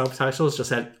used, the subtitles just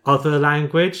said other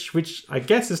language, which I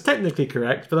guess is technically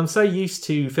correct, but I'm so used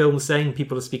to films saying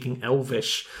people are speaking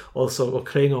Elvish or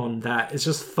Klingon that it's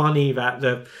just funny that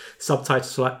the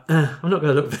subtitles are like, I'm not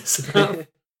going to look this up.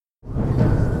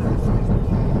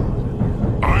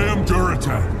 I am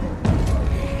Durotan,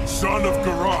 son of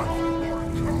Garath,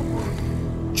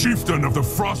 chieftain of the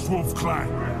Frostwolf clan,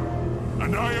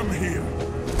 and I am here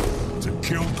to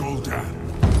kill Gul'dan.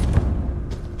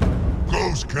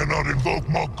 Ghosts cannot invoke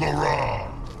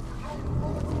Mok-Gora.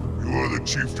 You are the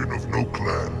chieftain of no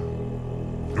clan.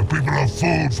 Your people are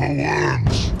food for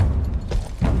worms.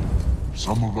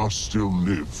 Some of us still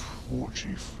live, War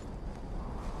Chief.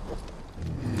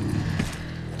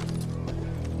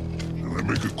 Shall I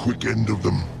make a quick end of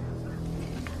them?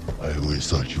 I always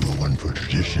thought you were one for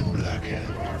tradition,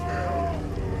 Blackhand.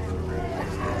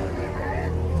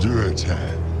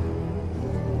 Durotan.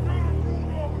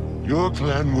 Your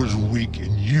clan was weak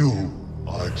and you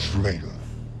are a traitor.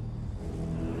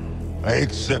 I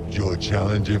accept your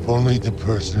challenge, if only to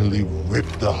personally rip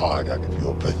the heart out of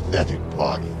your pathetic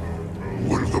body.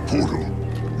 What of the portal?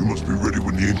 You must be ready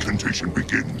when the incantation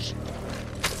begins.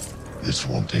 This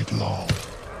won't take long.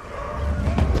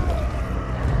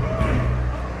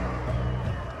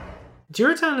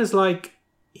 Durotan is like,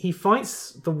 he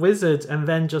fights the wizard and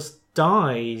then just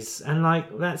dies, and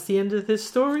like that's the end of his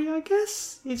story, I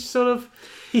guess. It's sort of,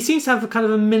 he seems to have a kind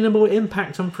of a minimal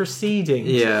impact on proceedings.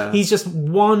 Yeah, he's just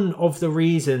one of the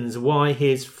reasons why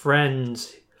his friend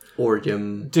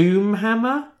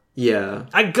Doomhammer. Yeah,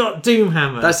 I got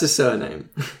Doomhammer. That's his surname.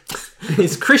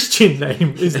 His Christian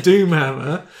name is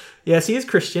Doomhammer. Yes, he is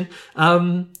Christian.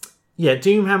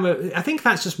 Doomhammer. I think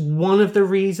that's just one of the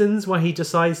reasons why he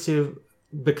decides to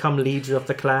become leader of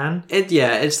the clan.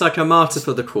 It's like a martyr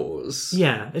for the cause.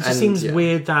 Yeah, it just seems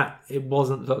weird that it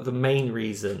wasn't the main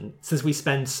reason, since we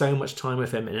spend so much time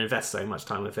with him and invest so much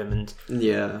time with him. And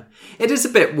yeah, it is a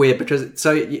bit weird because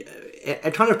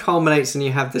it kind of culminates and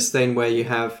you have this thing where you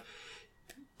have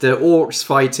the orcs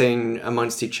fighting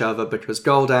amongst each other because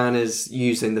Gul'dan is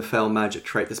using the Fel magic to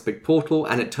create this big portal,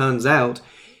 and it turns out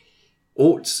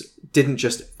orcs didn't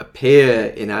just appear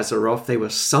in Azeroth, they were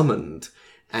summoned.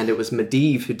 And it was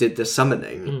Medivh who did the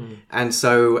summoning. And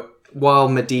so while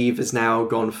Medivh has now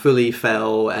gone fully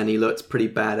Fel and he looks pretty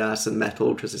badass and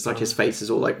metal because it's like his face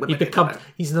is all like...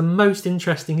 He's the most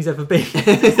interesting he's ever been.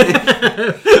 He's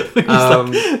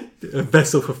like a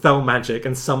vessel for Fel magic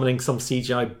and summoning some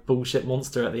CGI bullshit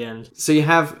monster at the end. So you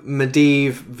have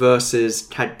Medivh versus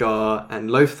Khadgar and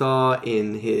Lothar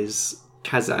in his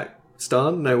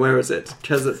Kazakhstan? No, where is it?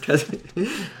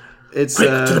 It's to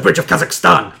the bridge of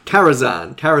Kazakhstan.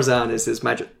 Karazhan is his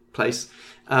magic place.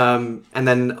 And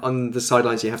then on the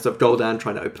sidelines you have sort of Gul'dan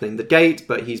trying to open the gate,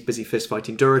 but he's busy fist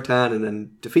fighting Durotan and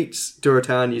then defeats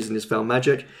Durotan using his Fel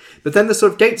magic. But then the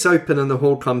sort of gates open and the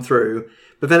Horde come through.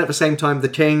 But then at the same time the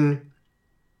King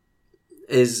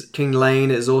Lane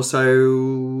is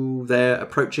also there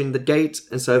approaching the gate.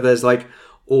 And so there's like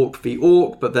Orc v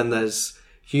Orc, but then there's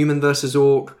Human versus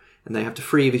Orc. and they have to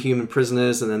free the human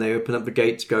prisoners, and then they open up the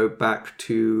gate to go back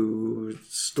to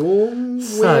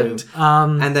Stormwind.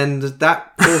 And then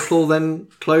that portal then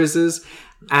closes,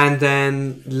 and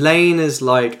then Lane is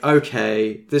like,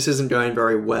 okay, this isn't going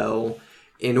very well.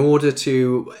 In order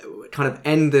to kind of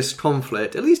end this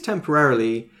conflict, at least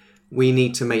temporarily, we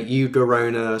need to make you,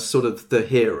 Garona, sort of the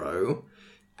hero.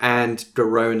 And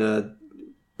Garona,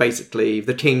 basically,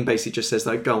 the king basically just says,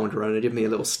 like, go on, Garona, give me a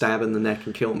little stab in the neck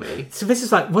and kill me. So this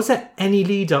is like, was there any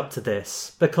lead up to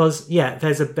this? Because, yeah,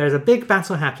 there's a big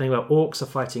battle happening where orcs are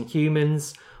fighting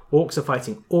humans, orcs are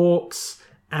fighting orcs,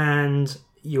 and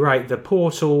you're right, the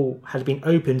portal had been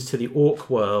opened to the orc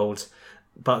world,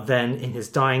 but then in his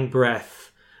dying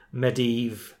breath,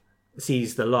 Medivh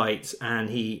sees the light and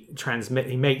he makes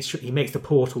the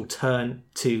portal turn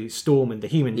to Storm in the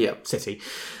human city.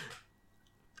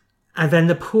 And then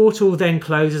the portal then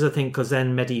closes, I think, because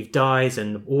then Medivh dies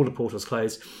and all the portals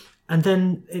close. And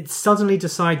then it's suddenly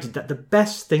decided that the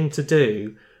best thing to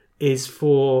do is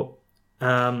for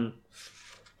Garona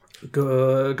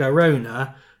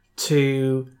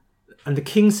to... And the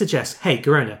king suggests, hey,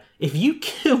 Garona, if you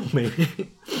kill me...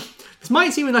 This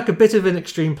might seem like a bit of an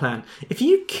extreme plan. If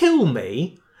you kill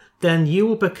me, then you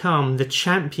will become the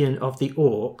champion of the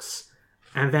orcs,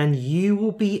 and then you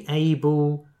will be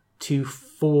able to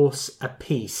force a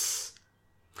peace.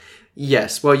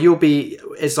 Yes, well, you'll be...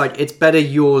 It's like, it's better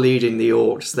you're leading the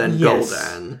orcs than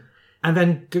Gul'dan. And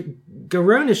then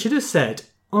Garona should have said,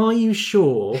 are you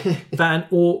sure that an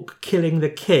orc killing the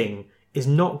king is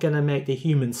not going to make the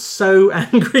humans so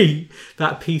angry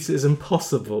that peace is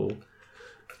impossible?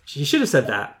 She should have said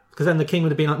that, because then the king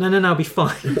would have been like, no, I'll be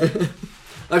fine.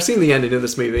 I've seen the ending of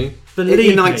this movie. Believe it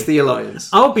unites me, the alliance.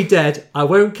 I'll be dead. I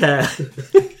won't care.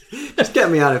 Just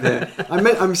get me out of here.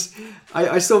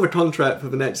 I saw the contract for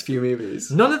the next few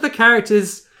movies. None of the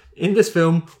characters in this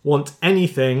film want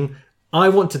anything. I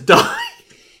want to die.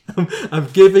 I'm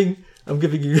giving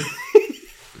you...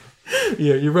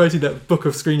 Yeah, you're writing that book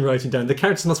of screenwriting down. The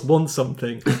characters must want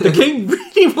something. The king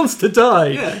really wants to die.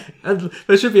 Yeah. And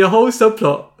there should be a whole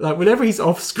subplot. Like, whenever he's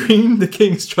off screen, the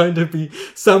king's trying to be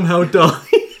somehow die.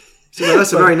 So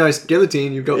that's a very nice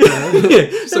guillotine you've got there.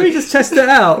 Yeah, let me just test it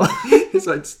out. It's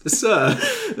like, sir.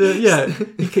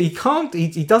 He can't,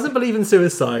 he doesn't believe in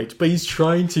suicide, but he's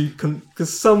trying to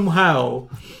somehow,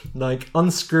 like,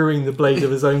 unscrewing the blade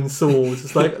of his own sword.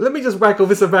 It's like, let me just waggle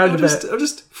this around a bit. I'll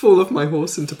just fall off my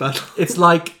horse into battle. It's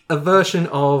like a version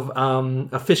of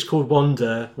A Fish Called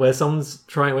Wanda, where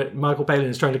Michael Palin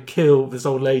is trying to kill this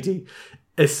old lady,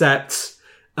 except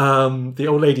the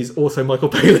old lady is also Michael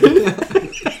Palin.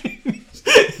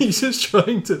 He's just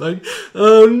trying to, like,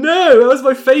 oh no, that was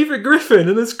my favourite griffin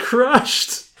and it's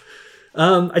crashed.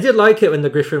 I did like it when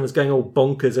the griffin was going all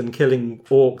bonkers and killing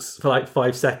orcs for like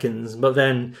 5 seconds, but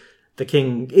then the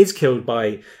king is killed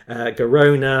by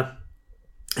Garona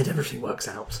and everything works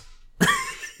out.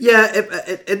 Yeah,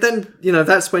 it then,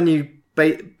 that's when you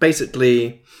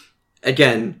basically,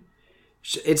 again,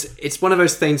 it's one of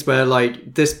those things where,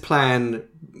 like, this plan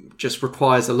just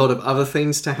requires a lot of other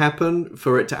things to happen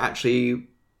for it to actually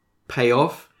pay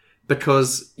off,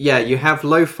 because you have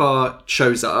Lothar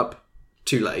shows up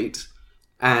too late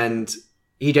and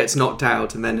he gets knocked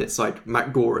out, and then it's like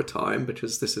Mak'gora time,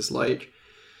 because this is like,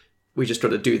 we just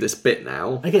got to do this bit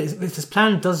now. Again, this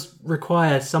plan does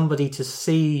require somebody to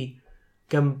see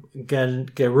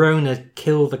Garona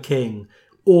kill the king,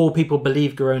 or people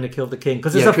believe Garona killed the king,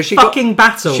 because it's a fucking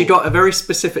battle. She got a very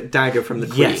specific dagger from the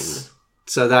queen,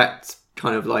 so that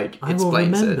kind of like explains it. I will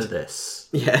remember this.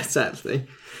 Yeah, exactly.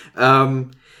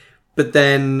 But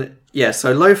then,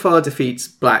 so Lothar defeats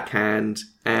Blackhand,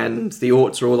 and the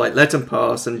orcs are all like, let him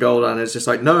pass, and Gul'dan is just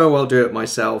like, no, I'll do it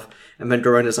myself. And then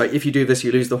Garona's like, if you do this,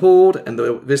 you lose the Horde, and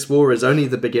this war is only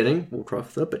the beginning.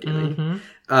 Warcraft, the beginning.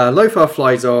 Mm-hmm. Lothar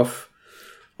flies off.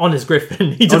 On his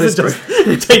griffin. He doesn't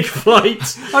just take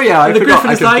flight. Oh yeah, and the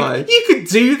griffin is like, you could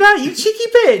do that, you cheeky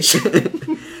bitch.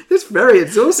 It's very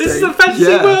exhausting. This is a fantasy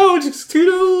world, just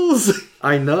toodles.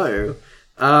 I know.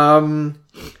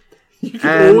 You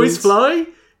can always fly?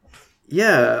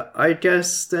 Yeah, I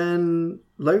guess then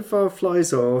Lothar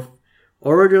flies off.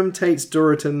 Orregum takes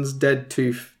Duratan's dead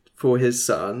tooth for his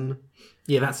son.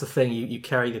 Yeah, that's the thing. You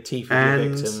carry the teeth of your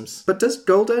victims. But does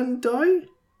Gul'dan die?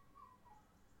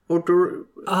 Or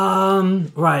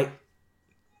right.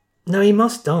 No, he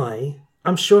must die.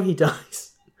 I'm sure he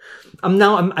dies.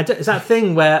 It's that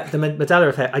thing where the Medalla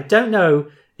effect. I don't know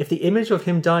if the image of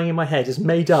him dying in my head is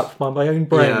made up by my own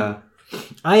brain. Yeah.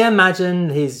 I imagine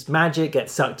his magic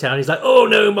gets sucked out. He's like, oh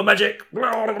no, my magic.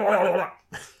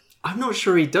 I'm not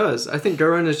sure he does. I think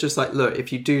Garona's just like, look,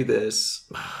 if you do this,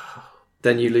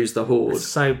 then you lose the horde. It's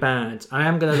so bad. I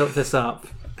am going to look this up.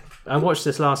 I watched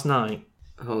this last night.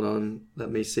 Hold on, let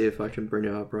me see if I can bring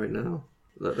it up right now.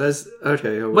 Look, there's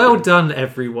okay. Well done,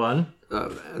 everyone.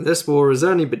 This war is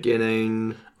only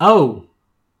beginning. Oh,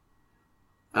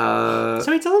 so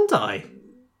he doesn't die.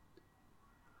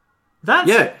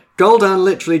 That's Gul'dan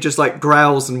literally just like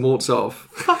growls and walks off.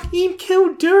 Fuck, he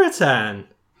killed Durotan.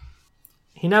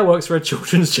 He now works for a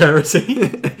children's charity.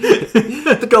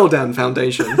 The Gul'dan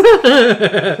Foundation.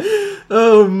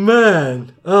 Oh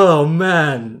man.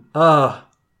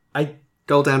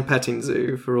 Gul'dan Petting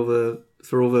Zoo for all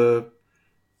the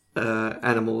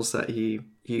animals that he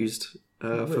used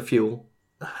for fuel.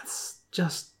 That's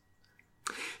just.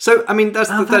 So I mean that's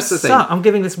the thing. I'm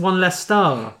giving this one less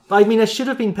star. I mean I should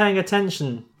have been paying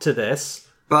attention to this.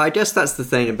 But I guess that's the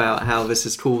thing about how this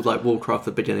is called like Warcraft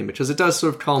the beginning, because it does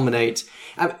sort of culminate.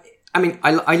 I mean,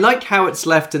 I like how it's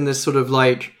left in this sort of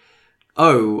like,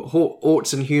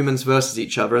 orcs and humans versus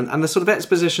each other, and the sort of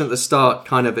exposition at the start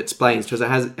kind of explains, because it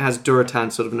has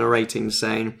Durotan sort of narrating,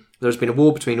 saying there's been a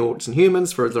war between orcs and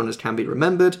humans for as long as can be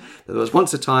remembered. There was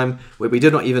once a time where we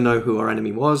did not even know who our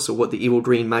enemy was or what the evil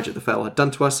green magic the Fel had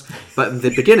done to us. But in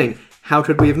the beginning, how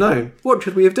could we have known? What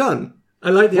could we have done? I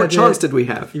like the What idea. chance did we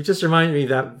have? You've just reminded me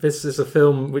that this is a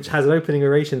film which has an opening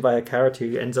narration by a character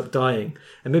who ends up dying.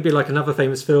 And maybe like another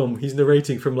famous film, he's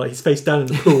narrating from like he's face down in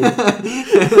the pool.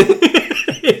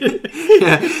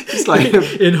 Yeah, just like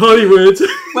in Hollywood.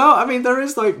 Well, I mean, there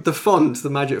is like the font, the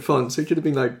magic font, so he could have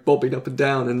been like bobbing up and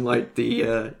down in like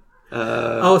the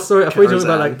oh, sorry, I thought you were talking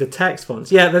about like the text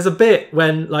fonts. Yeah, there's a bit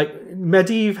when like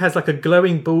Medivh has like a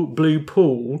glowing blue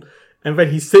pool, and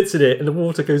then he sits in it and the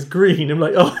water goes green. I'm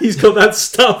like, oh, he's got that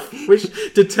stuff which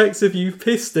detects if you've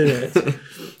pissed in it.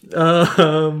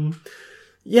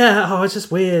 Yeah, it's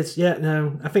just weird. Yeah,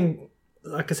 no, I think,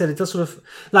 like I said, it does sort of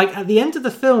like at the end of the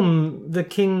film, the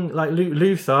king, like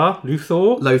Lothar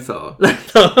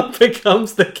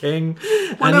becomes the king.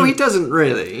 Well, no, he doesn't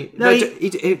really. No,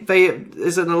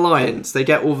 there's an alliance. They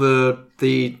get all the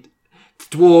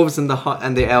dwarves and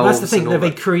the elves. That's the thing. They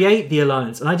create the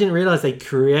alliance, and I didn't realize they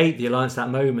create the alliance at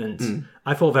that moment.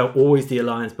 I thought they were always the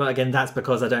alliance, but again, that's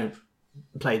because I don't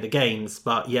play the games.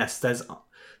 But yes, there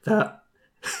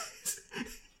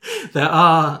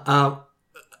are.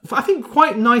 I think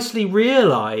quite nicely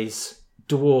realise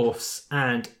dwarfs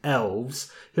and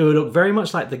elves who look very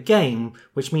much like the game,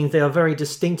 which means they are very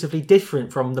distinctively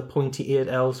different from the pointy-eared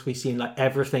elves we see in like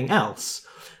everything else,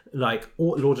 like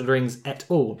Lord of the Rings et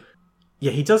al.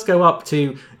 Yeah, he does go up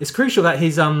to. It's crucial that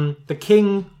his the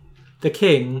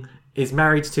king is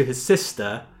married to his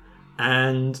sister,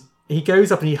 and he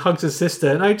goes up and he hugs his sister,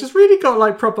 and I just really got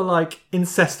like proper like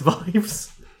incest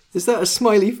vibes. Is that a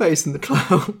smiley face in the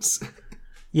clouds?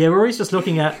 Yeah, we're always just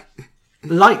looking at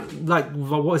like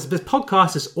what is this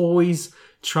podcast is always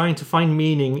trying to find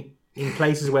meaning in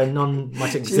places where none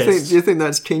might exist. Do you think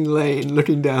that's King Lane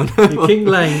looking down? King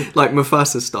Lane, like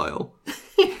Mufasa style.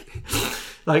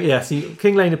 Like see,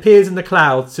 King Lane appears in the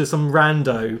clouds to some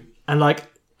rando, and like,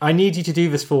 I need you to do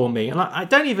this for me, and like, I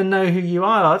don't even know who you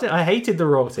are. I hated the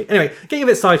royalty. Anyway, getting a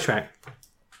bit sidetracked.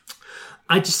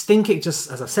 I just think it just,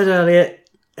 as I said earlier,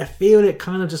 I feel it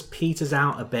kind of just peters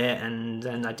out a bit, and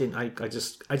I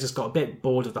just got a bit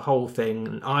bored of the whole thing,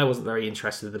 and I wasn't very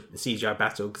interested in the CGI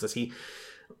battle because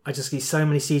I just see so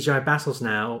many CGI battles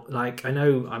now. Like, I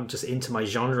know I'm just into my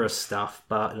genre stuff,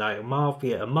 but like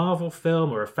be it a Marvel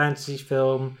film or a fantasy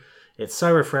film, it's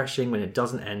so refreshing when it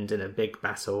doesn't end in a big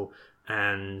battle.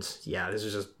 And yeah, this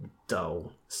is just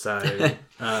dull. So,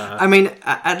 I mean,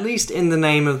 at least In the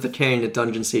Name of the King, a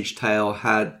Dungeon Siege tale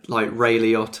had like Ray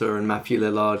Liotta and Matthew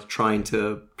Lillard trying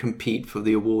to compete for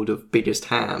the award of biggest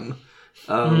ham.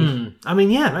 I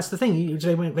mean, yeah, that's the thing.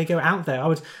 They go out there. I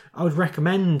would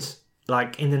recommend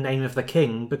like In the Name of the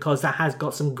King because that has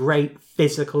got some great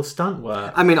physical stunt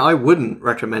work. I mean, I wouldn't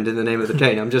recommend In the Name of the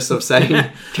King. I'm just sort of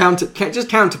saying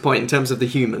counterpoint in terms of the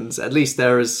humans. At least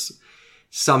there is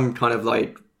some kind of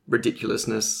like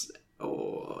ridiculousness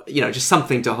or, you know, just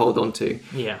something to hold on to.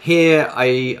 Yeah. Here,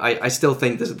 I still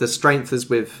think the strength is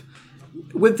with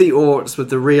the orcs, with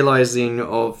the realizing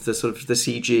of the sort of the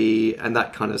CG and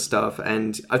that kind of stuff.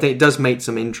 And I think it does make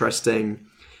some interesting,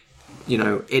 you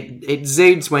know, it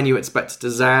zigs when you expect it to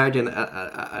zag in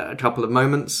a couple of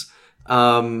moments.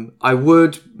 I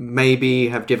would maybe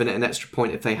have given it an extra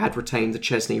point if they had retained the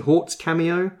Chesney Hawkes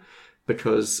cameo,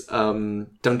 because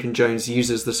Duncan Jones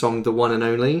uses the song "The One and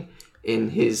Only"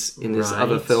 in his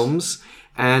other films,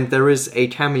 and there is a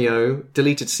cameo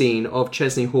deleted scene of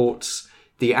Chesney Hawkes,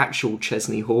 the actual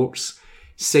Chesney Hawkes,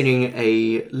 singing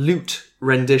a lute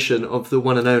rendition of "The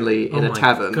One and Only" in a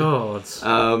tavern. God,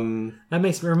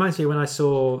 that reminds me when I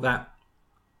saw that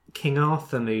King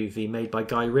Arthur movie made by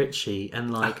Guy Ritchie,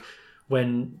 and like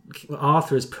when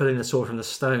Arthur is pulling the sword from the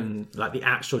stone, like the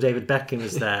actual David Beckham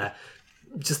is there.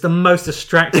 Just the most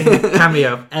distracting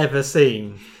cameo I've ever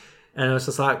seen. And I was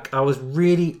just like, I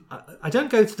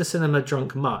don't go to the cinema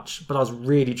drunk much, but I was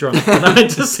really drunk when I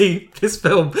went to see this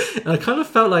film. And I kind of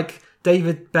felt like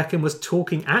David Beckham was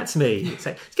talking at me. He'd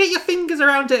say, get your fingers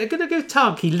around it, I'm going to go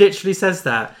tug. He literally says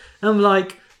that. And I'm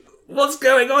like, what's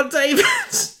going on, David?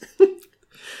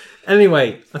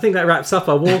 Anyway, I think that wraps up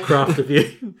our Warcraft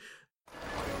review.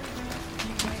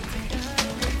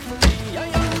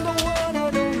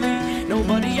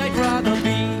 Nobody I'd rather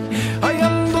be. I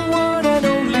am the one and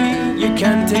only. You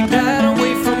can't take that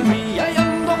away from me. I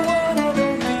am the one and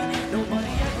only. Nobody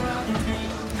I'd rather be.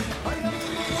 I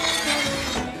am the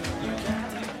one and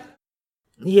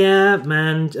only. Yeah,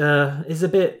 man, it's a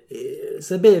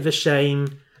bit of a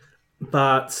shame,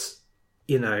 but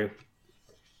you know,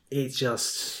 it's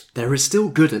just there is still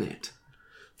good in it.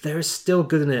 There is still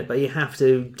good in it, but you have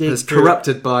to dig. It's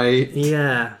corrupted by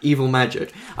evil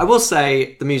magic. I will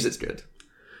say the music's good.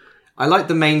 I like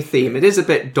the main theme. It is a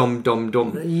bit dom dom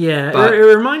dom. Yeah, but it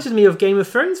reminded me of Game of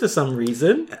Thrones for some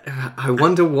reason. I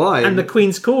wonder why. And the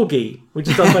Queen's Corgi, which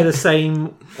is done by the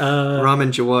same Ramin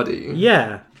Djawadi.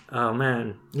 Yeah. Oh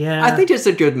man. Yeah. I think it's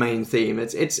a good main theme.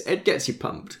 It gets you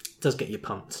pumped. It does get you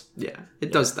pumped. Yeah,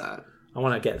 it does that. I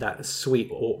want to get that sweet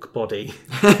orc body.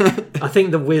 I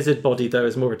think the wizard body, though,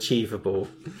 is more achievable.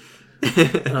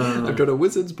 I've got a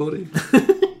wizard's body.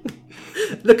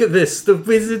 Look at this.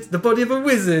 The body of a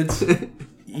wizard.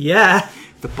 Yeah.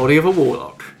 The body of a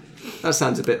warlock. That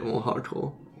sounds a bit more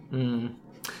hardcore.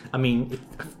 I mean,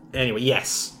 anyway,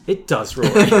 yes, it does, Rory.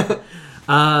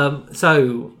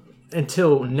 So,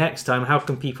 until next time, how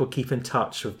can people keep in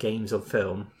touch with Games on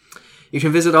Film? You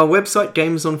can visit our website,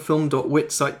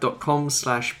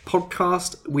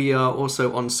 gamesonfilm.witsite.com/podcast. We are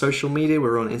also on social media.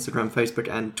 We're on Instagram, Facebook,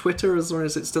 and Twitter, as long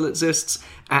as it still exists,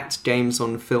 at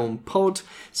GamesOnFilmPod.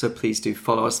 So please do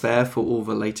follow us there for all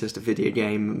the latest video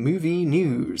game movie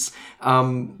news.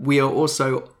 We are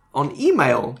also on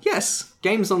email. Yes,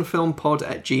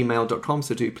 gamesonfilmpod@gmail.com.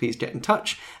 So do please get in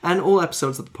touch. And all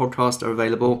episodes of the podcast are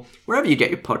available wherever you get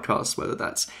your podcasts, whether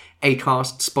that's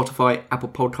Acast, Spotify, Apple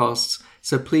Podcasts.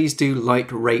 So please do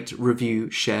like, rate, review,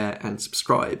 share, and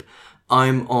subscribe.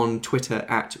 I'm on Twitter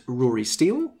at Rory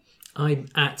Steele. I'm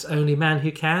at Only Man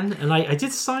Who Can, and I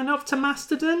did sign up to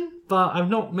Mastodon, but I've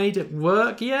not made it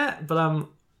work yet. But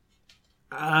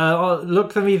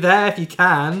look for me there if you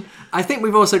can. I think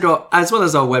we've also got, as well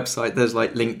as our website, there's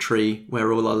like Linktree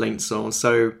where all our links are.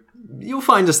 So you'll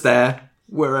find us there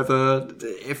wherever,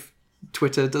 if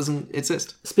Twitter doesn't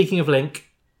exist. Speaking of Link,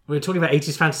 we were talking about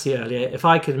 80s fantasy earlier. If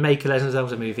I could make a Legend of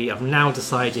Zelda movie, I've now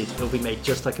decided it'll be made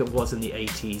just like it was in the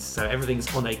 80s. So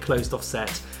everything's on a closed off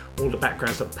set. All the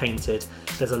backgrounds look painted.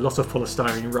 There's a lot of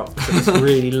polystyrene rock. So I just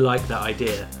really like that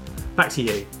idea. Back to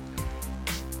you.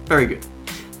 Very good.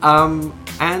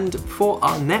 And for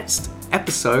our next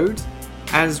episode,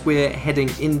 as we're heading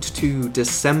into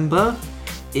December,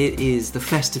 it is the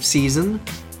festive season.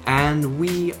 And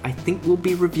I think we'll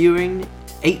be reviewing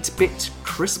 8-Bit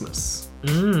Christmas.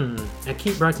 I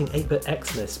keep writing 8-Bit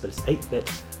Xmas, but it's 8-Bit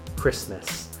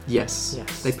Christmas. Yes.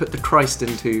 They put the Christ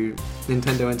into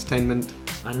Nintendo Entertainment.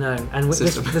 I know. And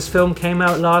this film came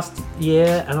out last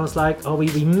year, and I was like, oh,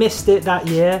 we missed it that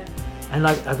year. And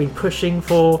like I've been pushing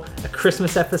for a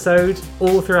Christmas episode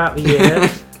all throughout the year.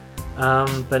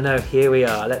 But no, here we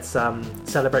are. Let's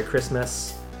celebrate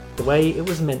Christmas the way it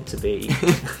was meant to be.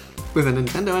 With a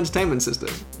Nintendo Entertainment System.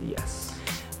 Yes.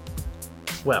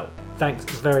 Well, thanks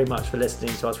very much for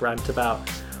listening to us rant about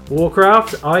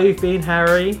Warcraft. I've been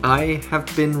Harry. I have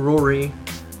been Rory.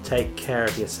 Take care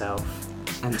of yourself.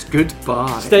 And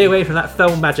goodbye. Stay away from that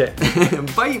fell magic.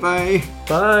 Bye-bye.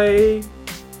 Bye.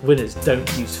 Winners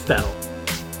don't use fell.